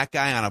fat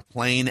guy on a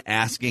plane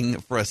asking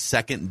for a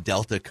second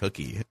Delta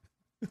cookie.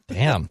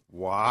 Damn.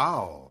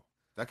 Wow.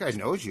 That guy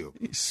knows you.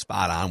 He's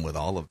spot on with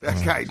all of that.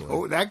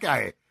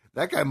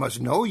 That guy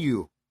must know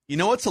you. You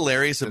know what's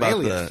hilarious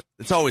about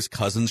it's always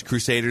Cousins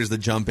Crusaders that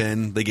jump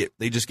in.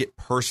 They just get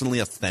personally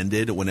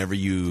offended whenever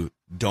you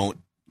don't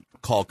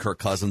call Kirk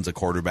Cousins a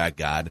quarterback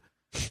god.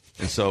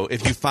 And so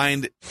if you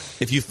find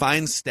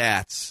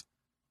stats,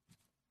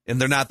 and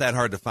they're not that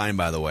hard to find,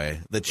 by the way,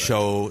 that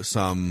show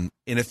some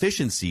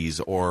inefficiencies,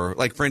 or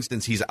like, for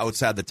instance, he's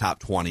outside the top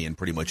 20 in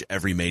pretty much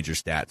every major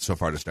stat so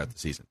far to start the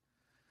season.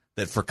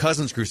 That for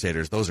Cousins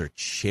Crusaders, those are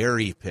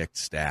cherry-picked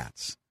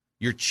stats.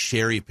 You're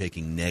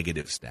cherry-picking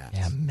negative stats.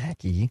 Yeah,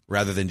 Mackey.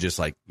 Rather than just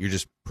like, you're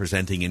just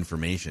presenting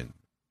information.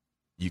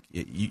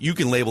 You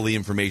can label the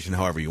information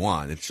however you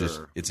want. It's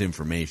just, it's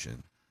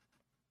information.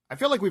 I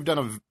feel like we've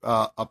done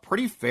a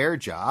pretty fair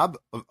job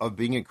of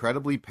being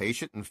incredibly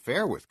patient and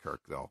fair with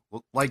Kirk, though.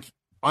 Like,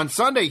 on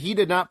Sunday, he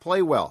did not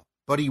play well,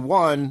 but he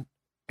won,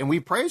 and we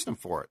praised him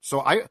for it.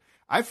 So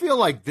I feel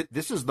like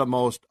this is the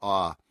most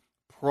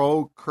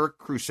pro-Kirk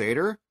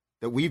Crusader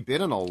that we've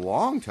been in a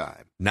long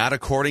time. Not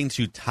according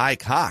to Ty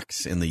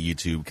Cox in the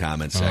YouTube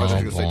comment section. I was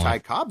going to say Ty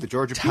Cobb, the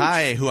Georgia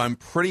Ty, Peach. who I'm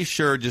pretty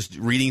sure just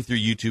reading through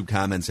YouTube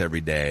comments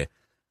every day.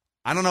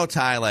 I don't know,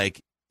 Ty,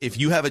 like, if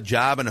you have a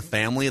job and a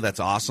family,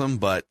 that's awesome,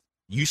 but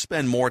you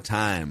spend more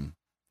time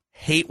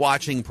hate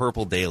watching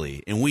Purple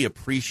Daily, and we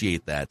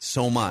appreciate that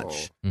so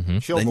much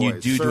than you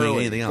do doing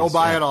anything else. Go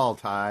buy it all,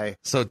 Ty.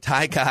 So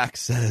Ty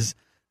Cox says,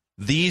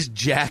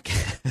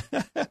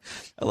 I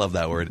love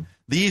that word.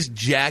 These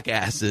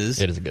jackasses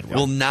It is a good one.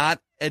 will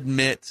not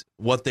admit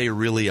what they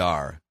really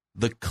are.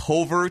 The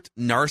covert,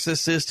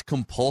 narcissist,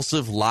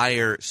 compulsive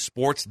liar,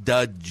 sports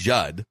dud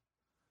Judd.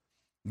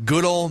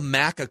 Good old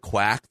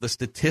Macaquack, the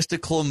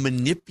statistical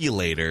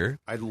manipulator.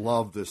 I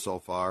love this so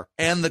far.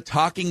 And the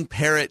talking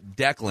parrot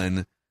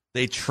Declan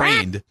they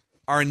trained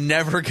are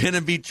never going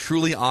to be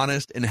truly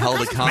honest and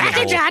held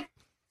accountable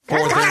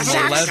for their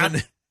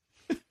malevolent...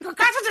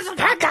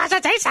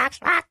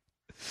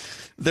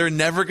 They're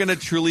never going to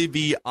truly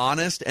be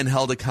honest and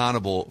held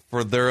accountable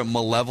for their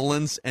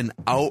malevolence and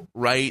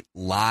outright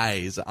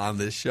lies on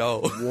this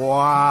show.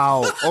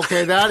 Wow.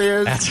 Okay,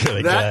 that's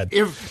really good.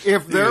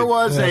 If there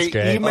was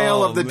a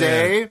email of the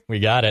day, we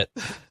got it.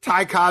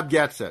 Ty Cobb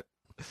gets it.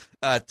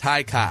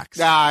 Ty Cox.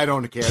 Nah, I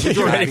don't care.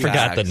 You already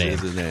forgot the name. Is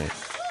his name.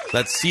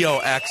 That's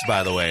COX,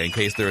 by the way, in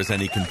case there was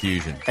any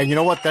confusion. And you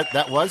know what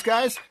that was,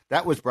 guys?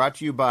 That was brought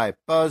to you by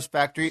Buzz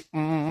Factory.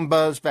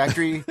 Buzz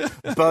Factory.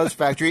 Buzz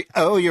Factory.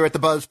 Oh, you're at the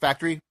Buzz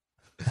Factory.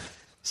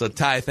 So,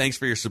 Ty, thanks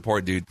for your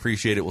support, dude.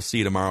 Appreciate it. We'll see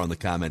you tomorrow in the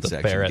comment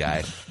section, parrot.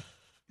 guy.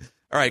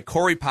 All right,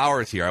 Corey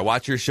Powers here. I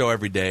watch your show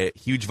every day.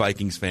 Huge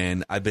Vikings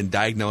fan. I've been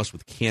diagnosed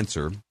with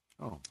cancer,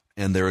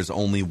 and there is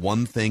only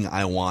one thing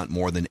I want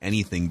more than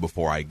anything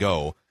before I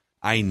go.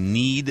 I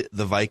need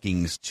the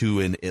Vikings to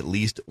win at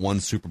least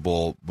one Super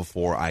Bowl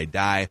before I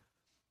die.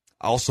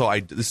 Also,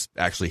 this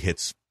actually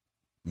hits,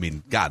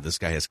 God, this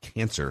guy has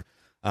cancer.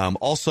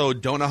 Also,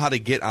 don't know how to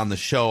get on the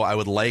show. I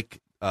would like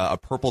a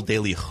Purple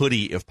Daily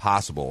hoodie if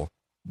possible.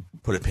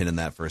 Put a pin in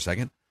that for a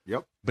second.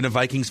 Yep. Been a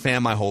Vikings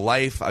fan my whole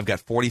life. I've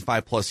got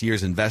 45 plus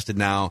years invested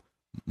now.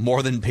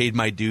 More than paid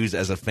my dues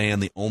as a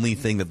fan. The only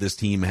thing that this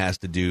team has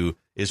to do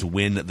is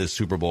win the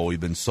Super Bowl. We've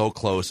been so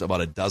close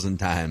about a dozen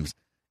times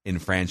in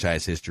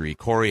franchise history.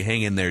 Corey,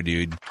 hang in there,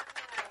 dude.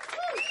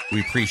 We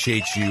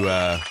appreciate you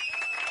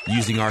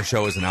using our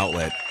show as an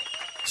outlet.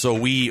 So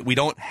we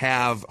don't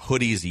have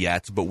hoodies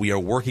yet, but we are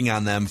working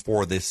on them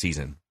for this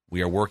season.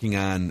 We are working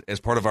on, as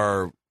part of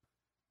our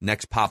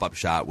next pop-up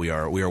shop, we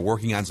are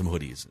working on some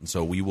hoodies. And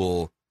so we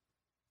will,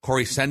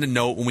 Corey, send a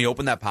note. When we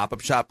open that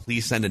pop-up shop,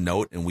 please send a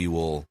note, and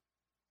we'll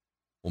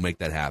make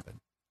that happen.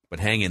 But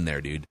hang in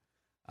there, dude.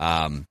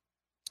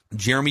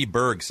 Jeremy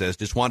Berg says,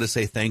 just wanted to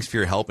say thanks for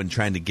your help in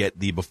trying to get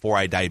the Before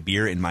I Die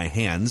beer in my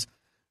hands.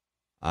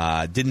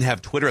 Didn't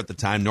have Twitter at the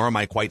time, nor am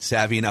I quite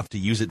savvy enough to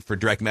use it for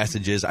direct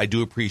messages. I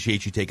do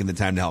appreciate you taking the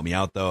time to help me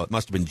out, though. It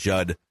must have been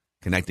Judd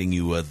connecting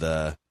you with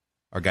our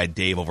guy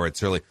Dave over at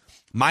Surly.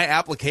 My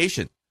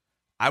application,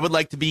 I would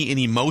like to be an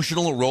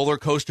emotional roller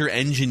coaster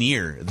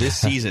engineer this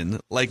season,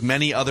 like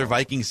many other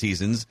Viking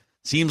seasons.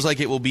 Seems like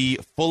it will be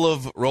full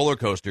of roller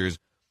coasters.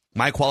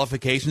 My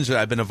qualifications are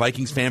I've been a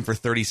Vikings fan for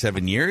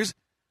 37 years.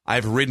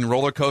 I've ridden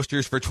roller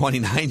coasters for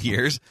 29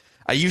 years.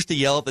 I used to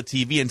yell at the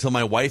TV until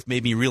my wife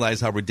made me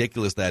realize how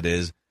ridiculous that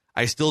is.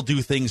 I still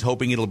do things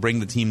hoping it'll bring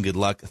the team good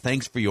luck.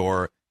 Thanks for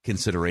your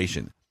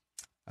consideration.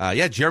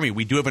 Yeah, Jeremy,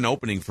 we do have an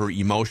opening for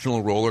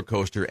emotional roller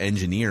coaster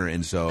engineer,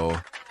 and so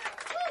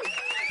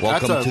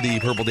welcome to the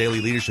Purple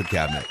Daily Leadership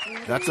Cabinet.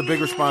 That's a big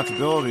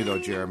responsibility, though,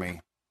 Jeremy.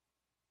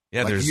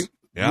 Yeah, like you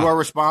are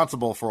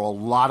responsible for a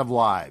lot of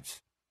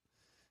lives.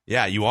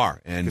 Yeah, you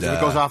are. And if it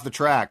goes off the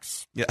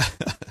tracks, yeah,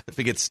 if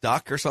it gets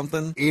stuck or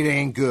something, it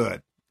ain't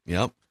good.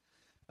 Yep.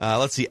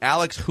 Let's see.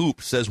 Alex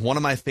Hoop says, one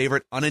of my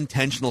favorite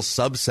unintentional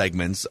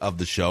subsegments of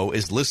the show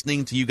is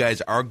listening to you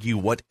guys argue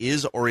what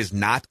is or is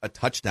not a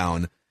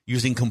touchdown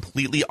using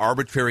completely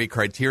arbitrary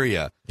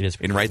criteria. It is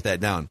and write that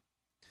down.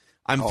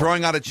 I'm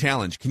throwing out a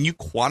challenge. Can you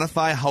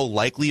quantify how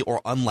likely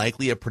or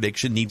unlikely a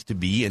prediction needs to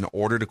be in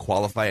order to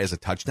qualify as a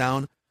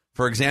touchdown?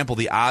 For example,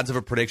 the odds of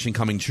a prediction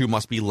coming true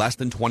must be less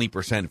than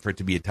 20% for it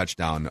to be a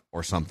touchdown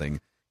or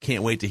something.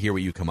 Can't wait to hear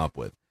what you come up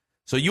with.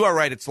 So you are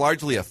right. It's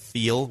largely a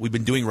feel. We've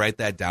been doing Write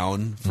That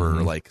Down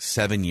for like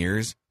 7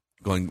 years,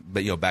 going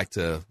back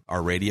to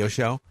our radio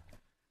show.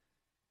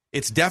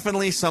 It's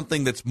definitely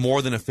something that's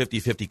more than a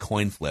 50-50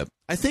 coin flip.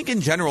 I think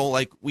in general,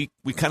 like we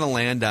kind of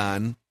land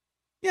on,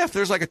 if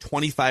there's like a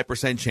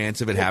 25%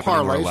 chance of it happening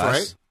parlays, or less.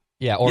 Right?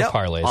 Yeah, or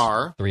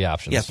parlays. 3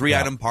 options. Yeah,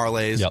 3-item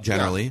parlays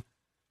generally. Yeah.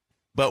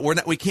 But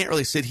we can't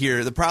really sit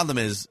here. The problem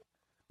is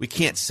we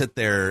can't sit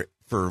there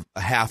for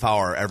a half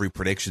hour every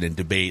prediction and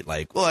debate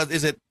like, well,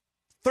 is it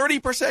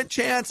 30%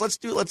 chance? Let's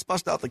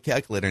bust out the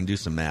calculator and do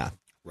some math.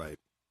 Right.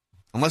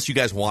 Unless you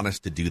guys want us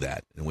to do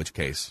that, in which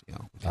case,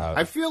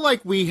 I feel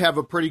like we have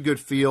a pretty good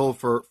feel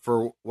for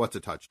what's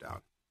a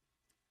touchdown.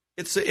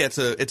 It's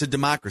a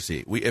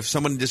democracy. If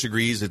someone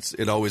disagrees,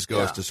 it always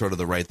goes to sort of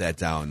the Write That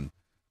Down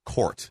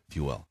court, if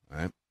you will. All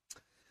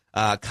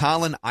right.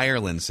 Colin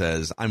Ireland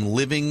says, I'm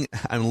living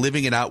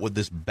it out with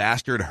this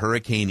bastard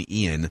Hurricane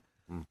Ian.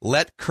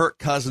 Let Kirk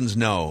Cousins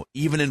know,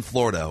 even in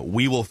Florida,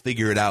 we will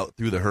figure it out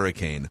through the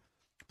hurricane.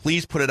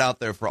 Please put it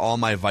out there for all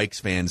my Vikes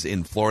fans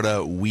in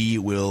Florida. We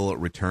will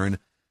return.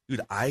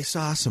 Dude, I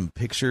saw some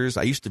pictures.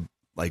 I used to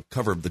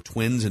cover the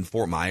Twins in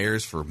Fort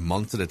Myers for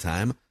months at a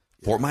time.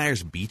 Fort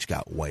Myers Beach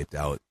got wiped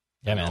out.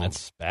 Yeah, man,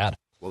 it's bad.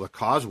 Well, the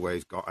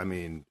causeway's gone. I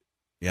mean,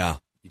 yeah,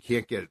 you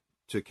can't get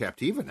to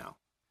Captiva now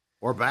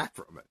or back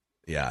from it.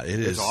 Yeah,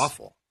 it's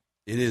awful.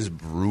 It is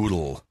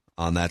brutal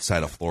on that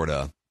side of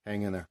Florida.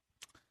 Hang in there.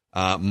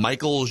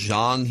 Michael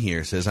Zhang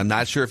here says, I'm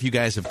not sure if you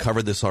guys have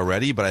covered this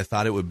already, but I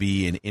thought it would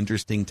be an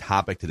interesting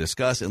topic to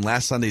discuss. In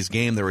last Sunday's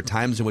game, there were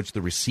times in which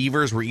the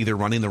receivers were either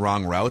running the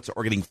wrong routes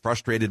or getting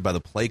frustrated by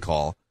the play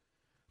call.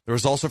 There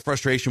was also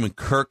frustration when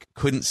Kirk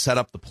couldn't set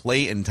up the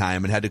play in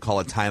time and had to call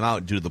a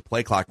timeout due to the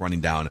play clock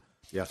running down.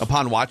 Yes.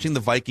 Upon watching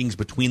the Vikings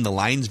Between the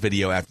Lines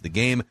video after the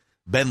game,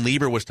 Ben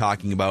Lieber was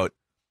talking about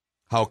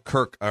how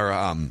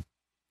Kevin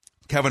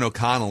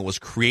O'Connell was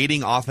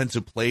creating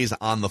offensive plays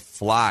on the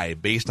fly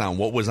based on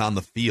what was on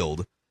the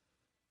field.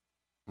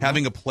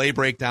 Having a play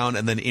breakdown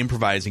and then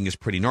improvising is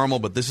pretty normal,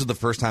 but this is the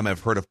first time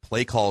I've heard of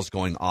play calls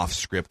going off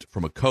script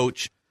from a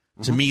coach.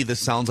 To me, this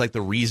sounds like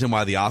the reason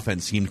why the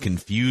offense seemed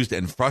confused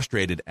and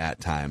frustrated at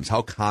times.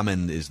 How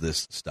common is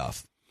this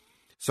stuff?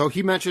 So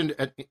he mentioned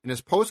in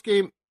his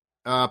post-game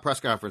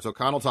press conference,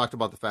 O'Connell talked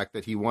about the fact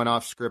that he went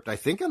off script, I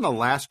think in the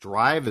last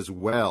drive as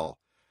well.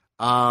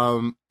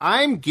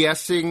 I'm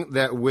guessing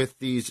that with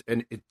these,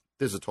 and this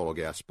is a total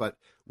guess, but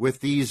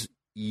with these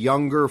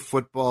younger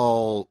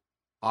football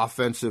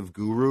offensive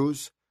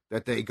gurus,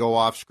 that they go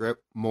off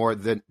script more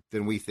than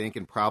we think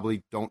and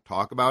probably don't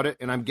talk about it.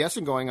 And I'm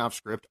guessing going off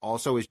script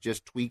also is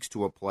just tweaks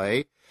to a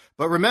play.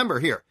 But remember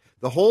here,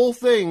 the whole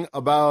thing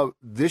about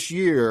this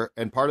year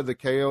and part of the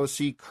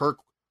KOC Kirk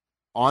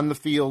on the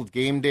field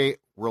game day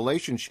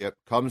relationship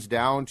comes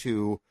down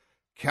to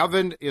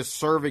Kevin is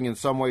serving in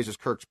some ways as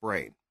Kirk's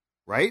brain,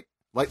 right?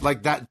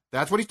 Like that.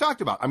 That's what he's talked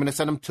about. I'm going to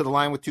send him to the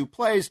line with 2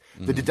 plays,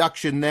 the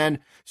deduction then.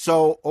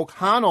 So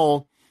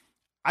O'Connell,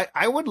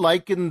 I would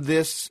liken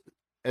this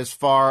as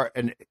far,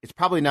 and it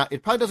probably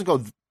doesn't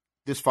go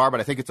this far, but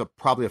I think it's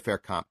probably a fair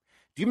comp.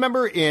 Do you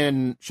remember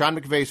in Sean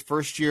McVay's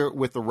first year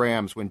with the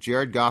Rams when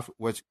Jared Goff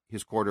was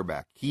his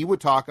quarterback? He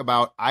would talk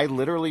about, I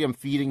literally am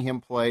feeding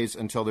him plays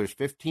until there's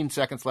 15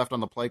 seconds left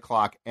on the play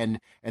clock and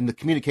the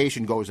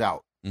communication goes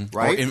out,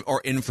 right? Or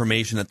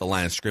information at the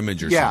line of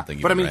scrimmage or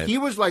something. But I mean, right? he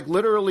was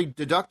literally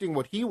deducting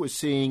what he was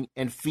seeing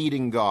and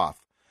feeding Goff.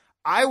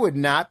 I would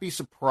not be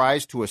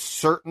surprised to a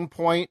certain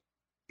point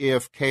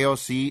if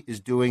KOC is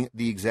doing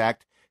the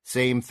exact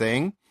same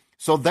thing.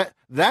 So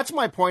that's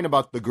my point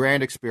about the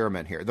grand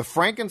experiment here. The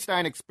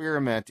Frankenstein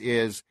experiment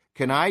is,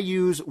 can I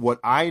use what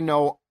I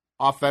know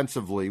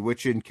offensively,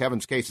 which in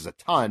Kevin's case is a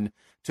ton,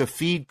 to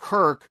feed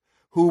Kirk,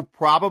 who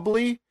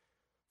probably,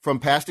 from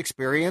past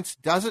experience,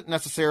 doesn't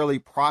necessarily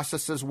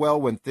process as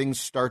well when things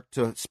start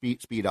to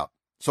speed up.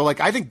 So,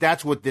 I think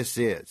that's what this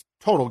is.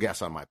 Total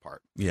guess on my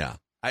part. Yeah.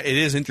 It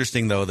is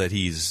interesting, though, that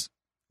he's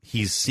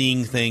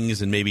seeing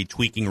things and maybe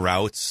tweaking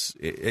routes.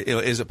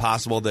 Is it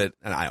possible that,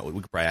 and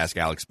we could probably ask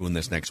Alex Boone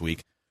this next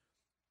week,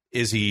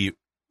 is he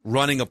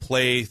running a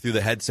play through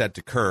the headset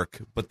to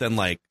Kirk, but then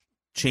like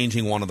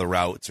changing one of the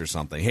routes or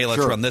something. Hey,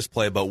 let's run this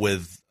play, but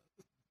with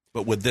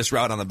this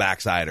route on the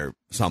backside or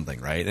something,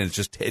 right?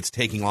 And it's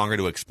taking longer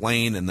to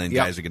explain, and then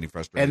guys are getting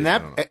frustrated.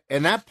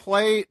 And that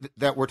play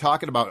that we're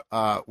talking about,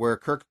 where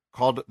Kirk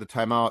called the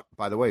timeout,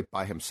 by the way,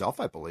 by himself,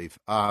 I believe,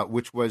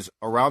 which was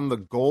around the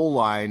goal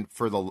line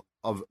for the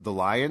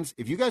Lions.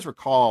 If you guys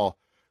recall,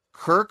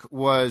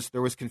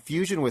 there was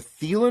confusion with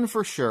Thielen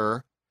for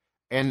sure,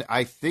 and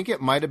I think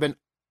it might have been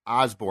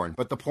Osborne.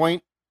 But the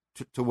point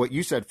to what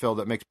you said, Phil,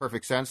 that makes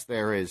perfect sense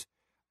there is,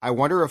 I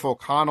wonder if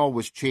O'Connell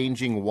was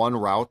changing one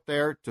route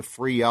there to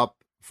free up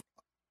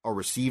a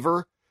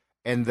receiver,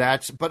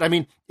 but I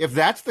mean, if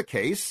that's the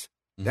case,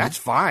 that's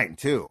fine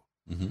too,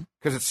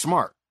 because it's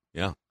smart.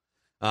 Yeah.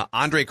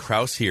 Andre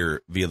Krause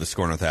here via the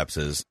Score North app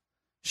says,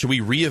 should we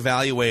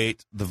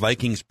reevaluate the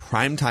Vikings'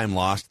 primetime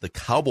loss to the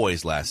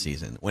Cowboys last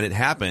season? When it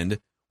happened,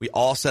 we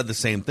all said the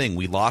same thing.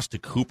 We lost to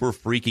Cooper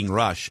freaking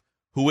Rush.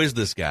 Who is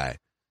this guy?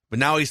 But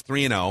now he's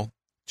 3-0,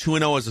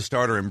 2-0 as a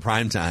starter in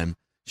primetime.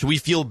 Should we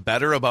feel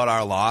better about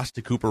our loss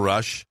to Cooper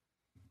Rush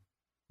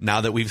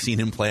now that we've seen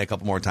him play a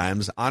couple more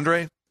times?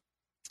 Andre,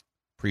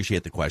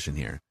 appreciate the question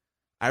here.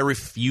 I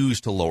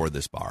refuse to lower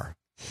this bar.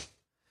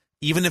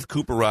 Even if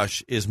Cooper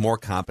Rush is more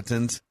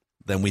competent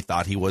than we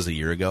thought he was a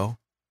year ago,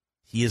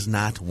 he is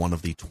not one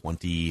of the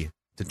 20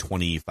 to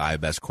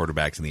 25 best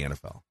quarterbacks in the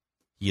NFL.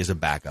 He is a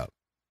backup.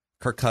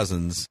 Kirk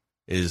Cousins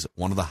is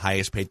one of the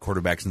highest paid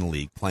quarterbacks in the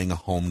league, playing a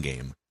home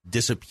game,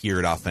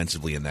 disappeared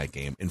offensively in that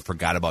game, and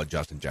forgot about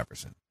Justin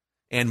Jefferson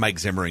and Mike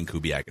Zimmer and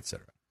Kubiak,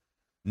 etc.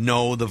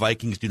 No, the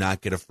Vikings do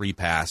not get a free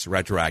pass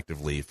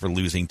retroactively for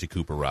losing to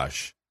Cooper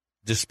Rush,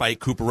 despite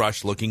Cooper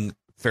Rush looking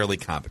fairly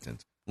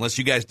competent. Unless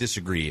you guys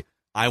disagree,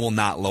 I will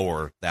not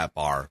lower that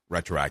bar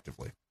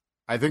retroactively.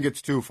 I think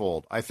it's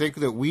twofold. I think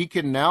that we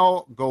can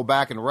now go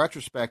back in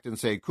retrospect and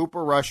say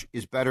Cooper Rush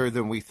is better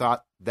than we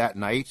thought that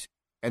night,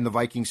 and the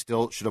Vikings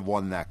still should have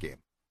won that game.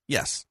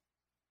 Yes.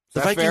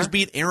 The Vikings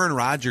beat Aaron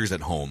Rodgers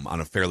at home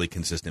on a fairly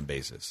consistent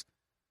basis.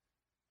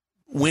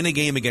 Win a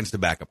game against a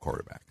backup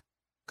quarterback.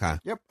 Okay.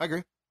 Yep, I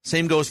agree.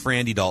 Same goes for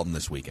Andy Dalton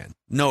this weekend.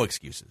 No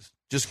excuses.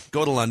 Just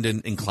go to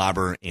London and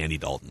clobber Andy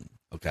Dalton.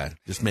 Okay.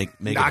 Just make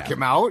knock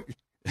him out.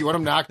 You want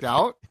him knocked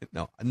out?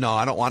 No,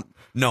 I don't want.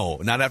 No,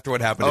 not after what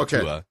happened to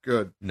Tua.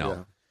 Good.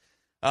 No.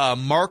 Yeah.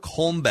 Mark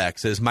Holmbeck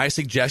says, my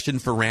suggestion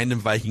for random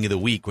Viking of the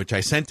week, which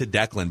I sent to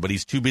Declan, but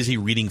he's too busy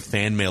reading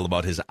fan mail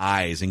about his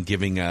eyes and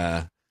giving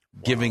up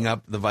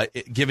in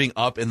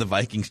the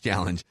Vikings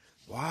challenge.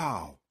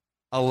 Wow.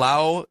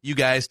 Allow you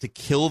guys to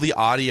kill the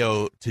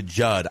audio to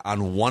Judd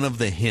on one of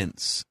the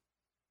hints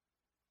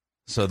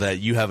so that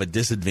you have a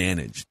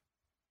disadvantage.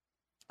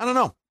 I don't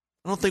know.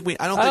 I don't think we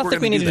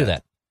need to do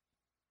that.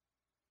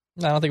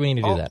 No, I don't think we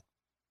need to do that.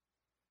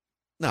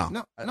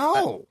 No.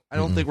 I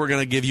don't think we're going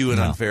to give you an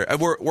unfair.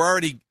 We're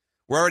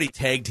already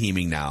tag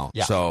teaming now.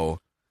 Yeah. So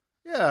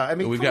yeah, I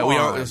mean,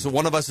 so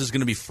one of us is going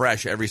to be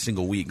fresh every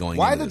single week going.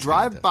 Why the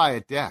drive by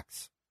at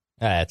Dex?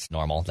 That's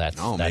normal.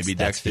 Maybe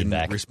Dex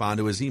didn't respond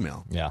to his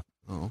email. Yeah.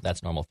 Oh.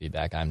 That's normal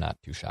feedback. I'm not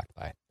too shocked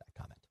by that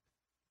comment.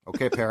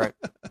 Okay, Parrot.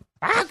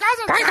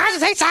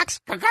 Cousins hate socks.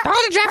 Go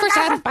to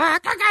Jefferson.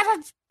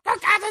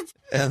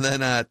 And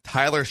then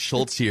Tyler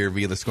Schultz here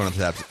via the Score North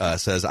app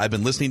says, I've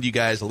been listening to you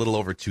guys a little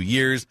over 2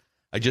 years.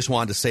 I just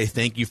wanted to say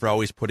thank you for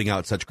always putting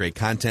out such great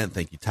content.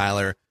 Thank you,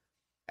 Tyler.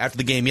 After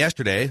the game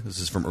yesterday, this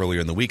is from earlier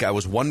in the week, I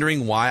was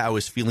wondering why I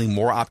was feeling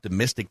more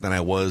optimistic than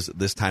I was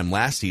this time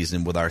last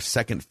season with our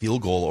second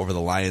field goal over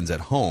the Lions at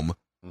home,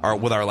 or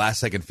with our last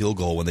second field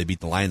goal when they beat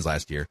the Lions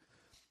last year.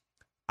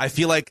 I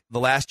feel like the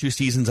last 2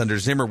 seasons under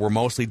Zimmer were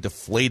mostly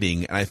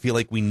deflating, and I feel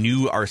like we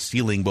knew our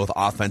ceiling both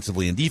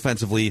offensively and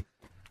defensively.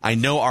 I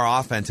know our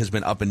offense has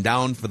been up and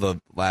down for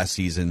the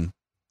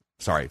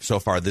so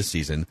far this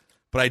season,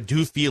 but I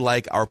do feel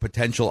like our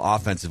potential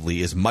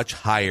offensively is much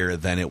higher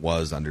than it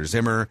was under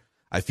Zimmer.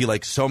 I feel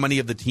like so many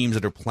of the teams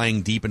that are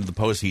playing deep into the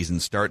postseason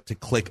start to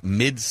click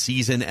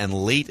mid-season and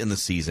late in the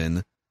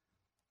season.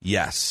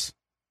 Yes,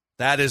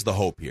 that is the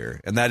hope here,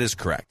 and that is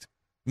correct.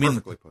 I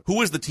mean, who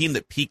was the team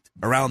that peaked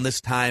around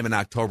this time in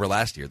October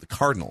last year? The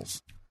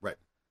Cardinals. Right.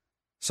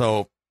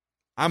 So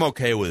I'm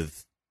okay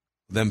with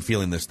them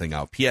feeling this thing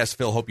out. P.S.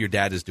 Phil, hope your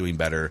dad is doing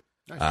better.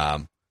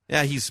 Nice.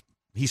 Yeah, he's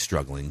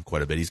struggling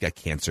quite a bit. He's got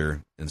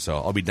cancer, and so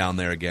I'll be down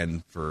there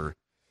again for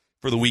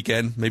the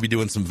weekend, maybe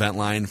doing some vent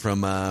line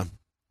from a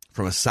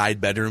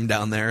side bedroom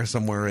down there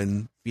somewhere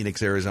in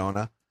Phoenix,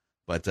 Arizona.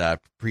 But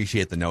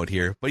appreciate the note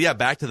here. But yeah,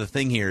 back to the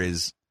thing here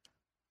is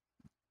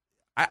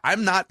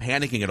I'm not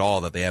panicking at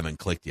all that they haven't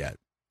clicked yet.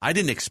 I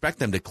didn't expect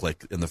them to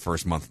click in the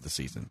first month of the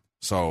season.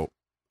 So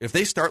if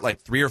they start like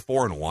 3 or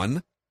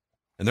 4-1,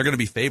 and they're going to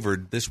be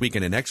favored this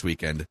weekend and next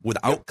weekend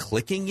without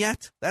clicking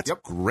yet, that's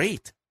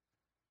great.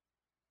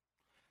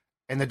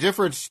 And the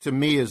difference to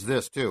me is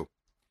this, too.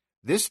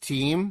 This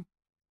team,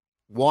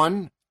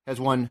 has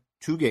won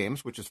 2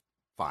 games, which is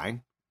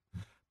fine.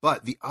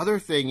 But the other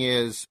thing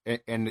is,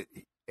 and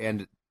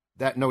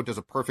that note does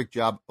a perfect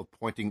job of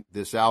pointing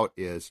this out,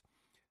 is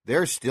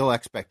there's still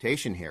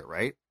expectation here,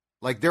 right?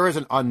 Like, there is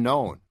an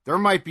unknown. There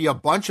might be a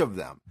bunch of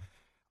them.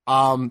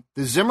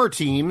 The Zimmer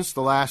teams,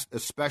 the last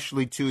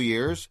especially 2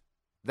 years,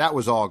 that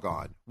was all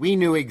gone. We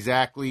knew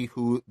exactly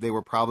who they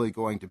were probably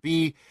going to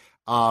be.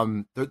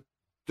 The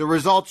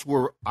results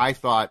were, I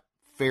thought,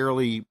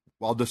 fairly,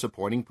 while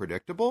disappointing,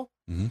 predictable.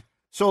 Mm-hmm.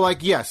 So,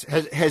 like, yes,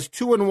 has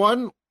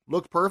 2-1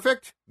 looked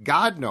perfect?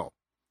 God, no.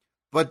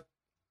 But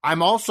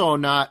I'm also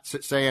not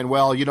saying,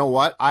 well, you know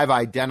what? I've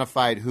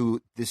identified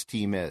who this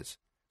team is.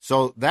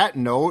 So that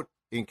note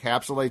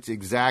encapsulates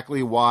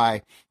exactly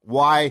why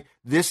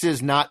this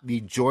is not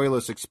the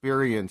joyless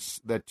experience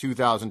that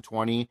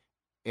 2020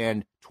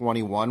 and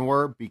 21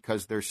 were,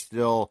 because there's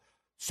still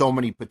so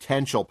many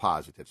potential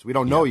positives. We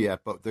don't know yet,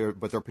 but they're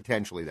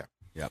potentially there.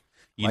 Yep.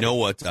 You know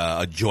what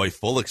a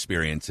joyful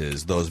experience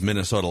is? Those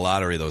Minnesota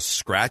Lottery, those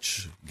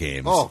scratch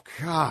games. Oh,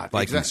 God.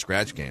 Viking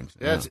scratch games.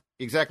 That's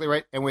exactly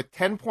right. And with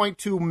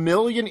 $10.2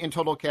 million in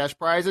total cash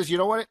prizes, you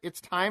know what? It's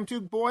time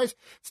to, boys.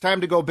 It's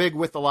time to go big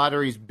with the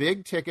lottery's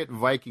big-ticket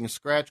Viking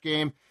scratch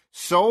game.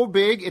 So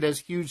big, it has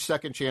huge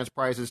second chance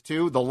prizes,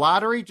 too. The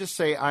lottery, just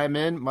say I'm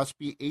in, must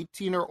be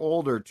 18 or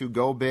older to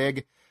go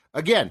big.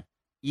 Again,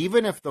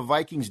 even if the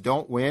Vikings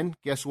don't win,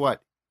 guess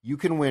what? You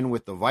can win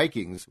with the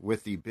Vikings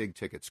with the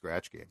big-ticket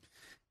scratch game.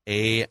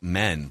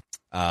 Amen.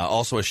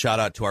 Also, a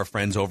shout-out to our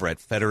friends over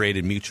at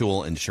Federated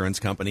Mutual Insurance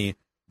Company.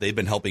 They've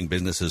been helping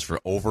businesses for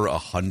over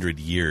 100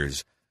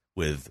 years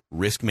with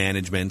risk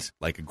management,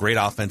 like a great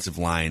offensive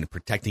line,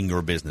 protecting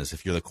your business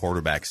if you're the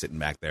quarterback sitting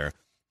back there.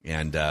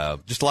 And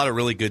just a lot of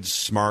really good,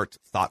 smart,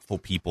 thoughtful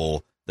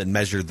people that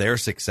measure their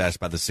success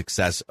by the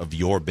success of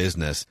your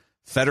business.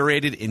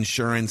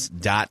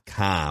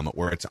 FederatedInsurance.com,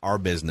 where it's our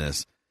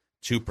business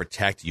to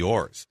protect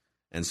yours.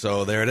 And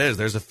so there it is.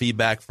 There's a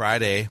Feedback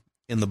Friday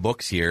in the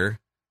books here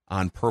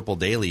on Purple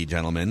Daily,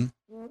 gentlemen.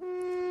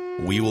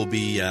 We will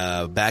be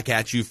back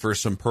at you for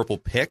some Purple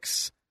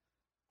Picks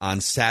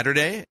on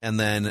Saturday, and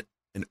then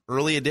an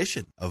early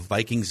edition of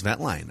Vikings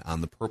Ventline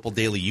on the Purple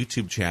Daily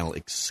YouTube channel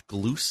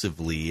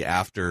exclusively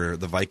after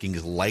the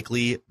Vikings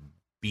likely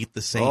beat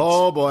the Saints.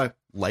 Oh, boy.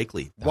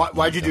 Likely.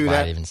 Why'd you do that?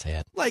 Why'd even say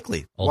it?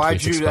 Likely.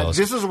 Why'd you do that?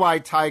 This is why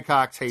Ty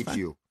Cox hates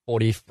you.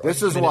 40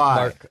 This is why.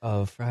 mark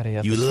of Friday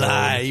episode.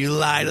 You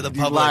lie to the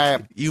public. lie.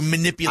 You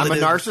manipulative. I'm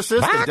a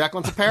narcissist and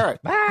Declan's a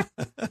parrot.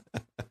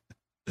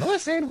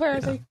 Listen, where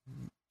is he?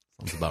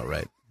 Sounds about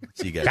right.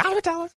 See you guys. $1.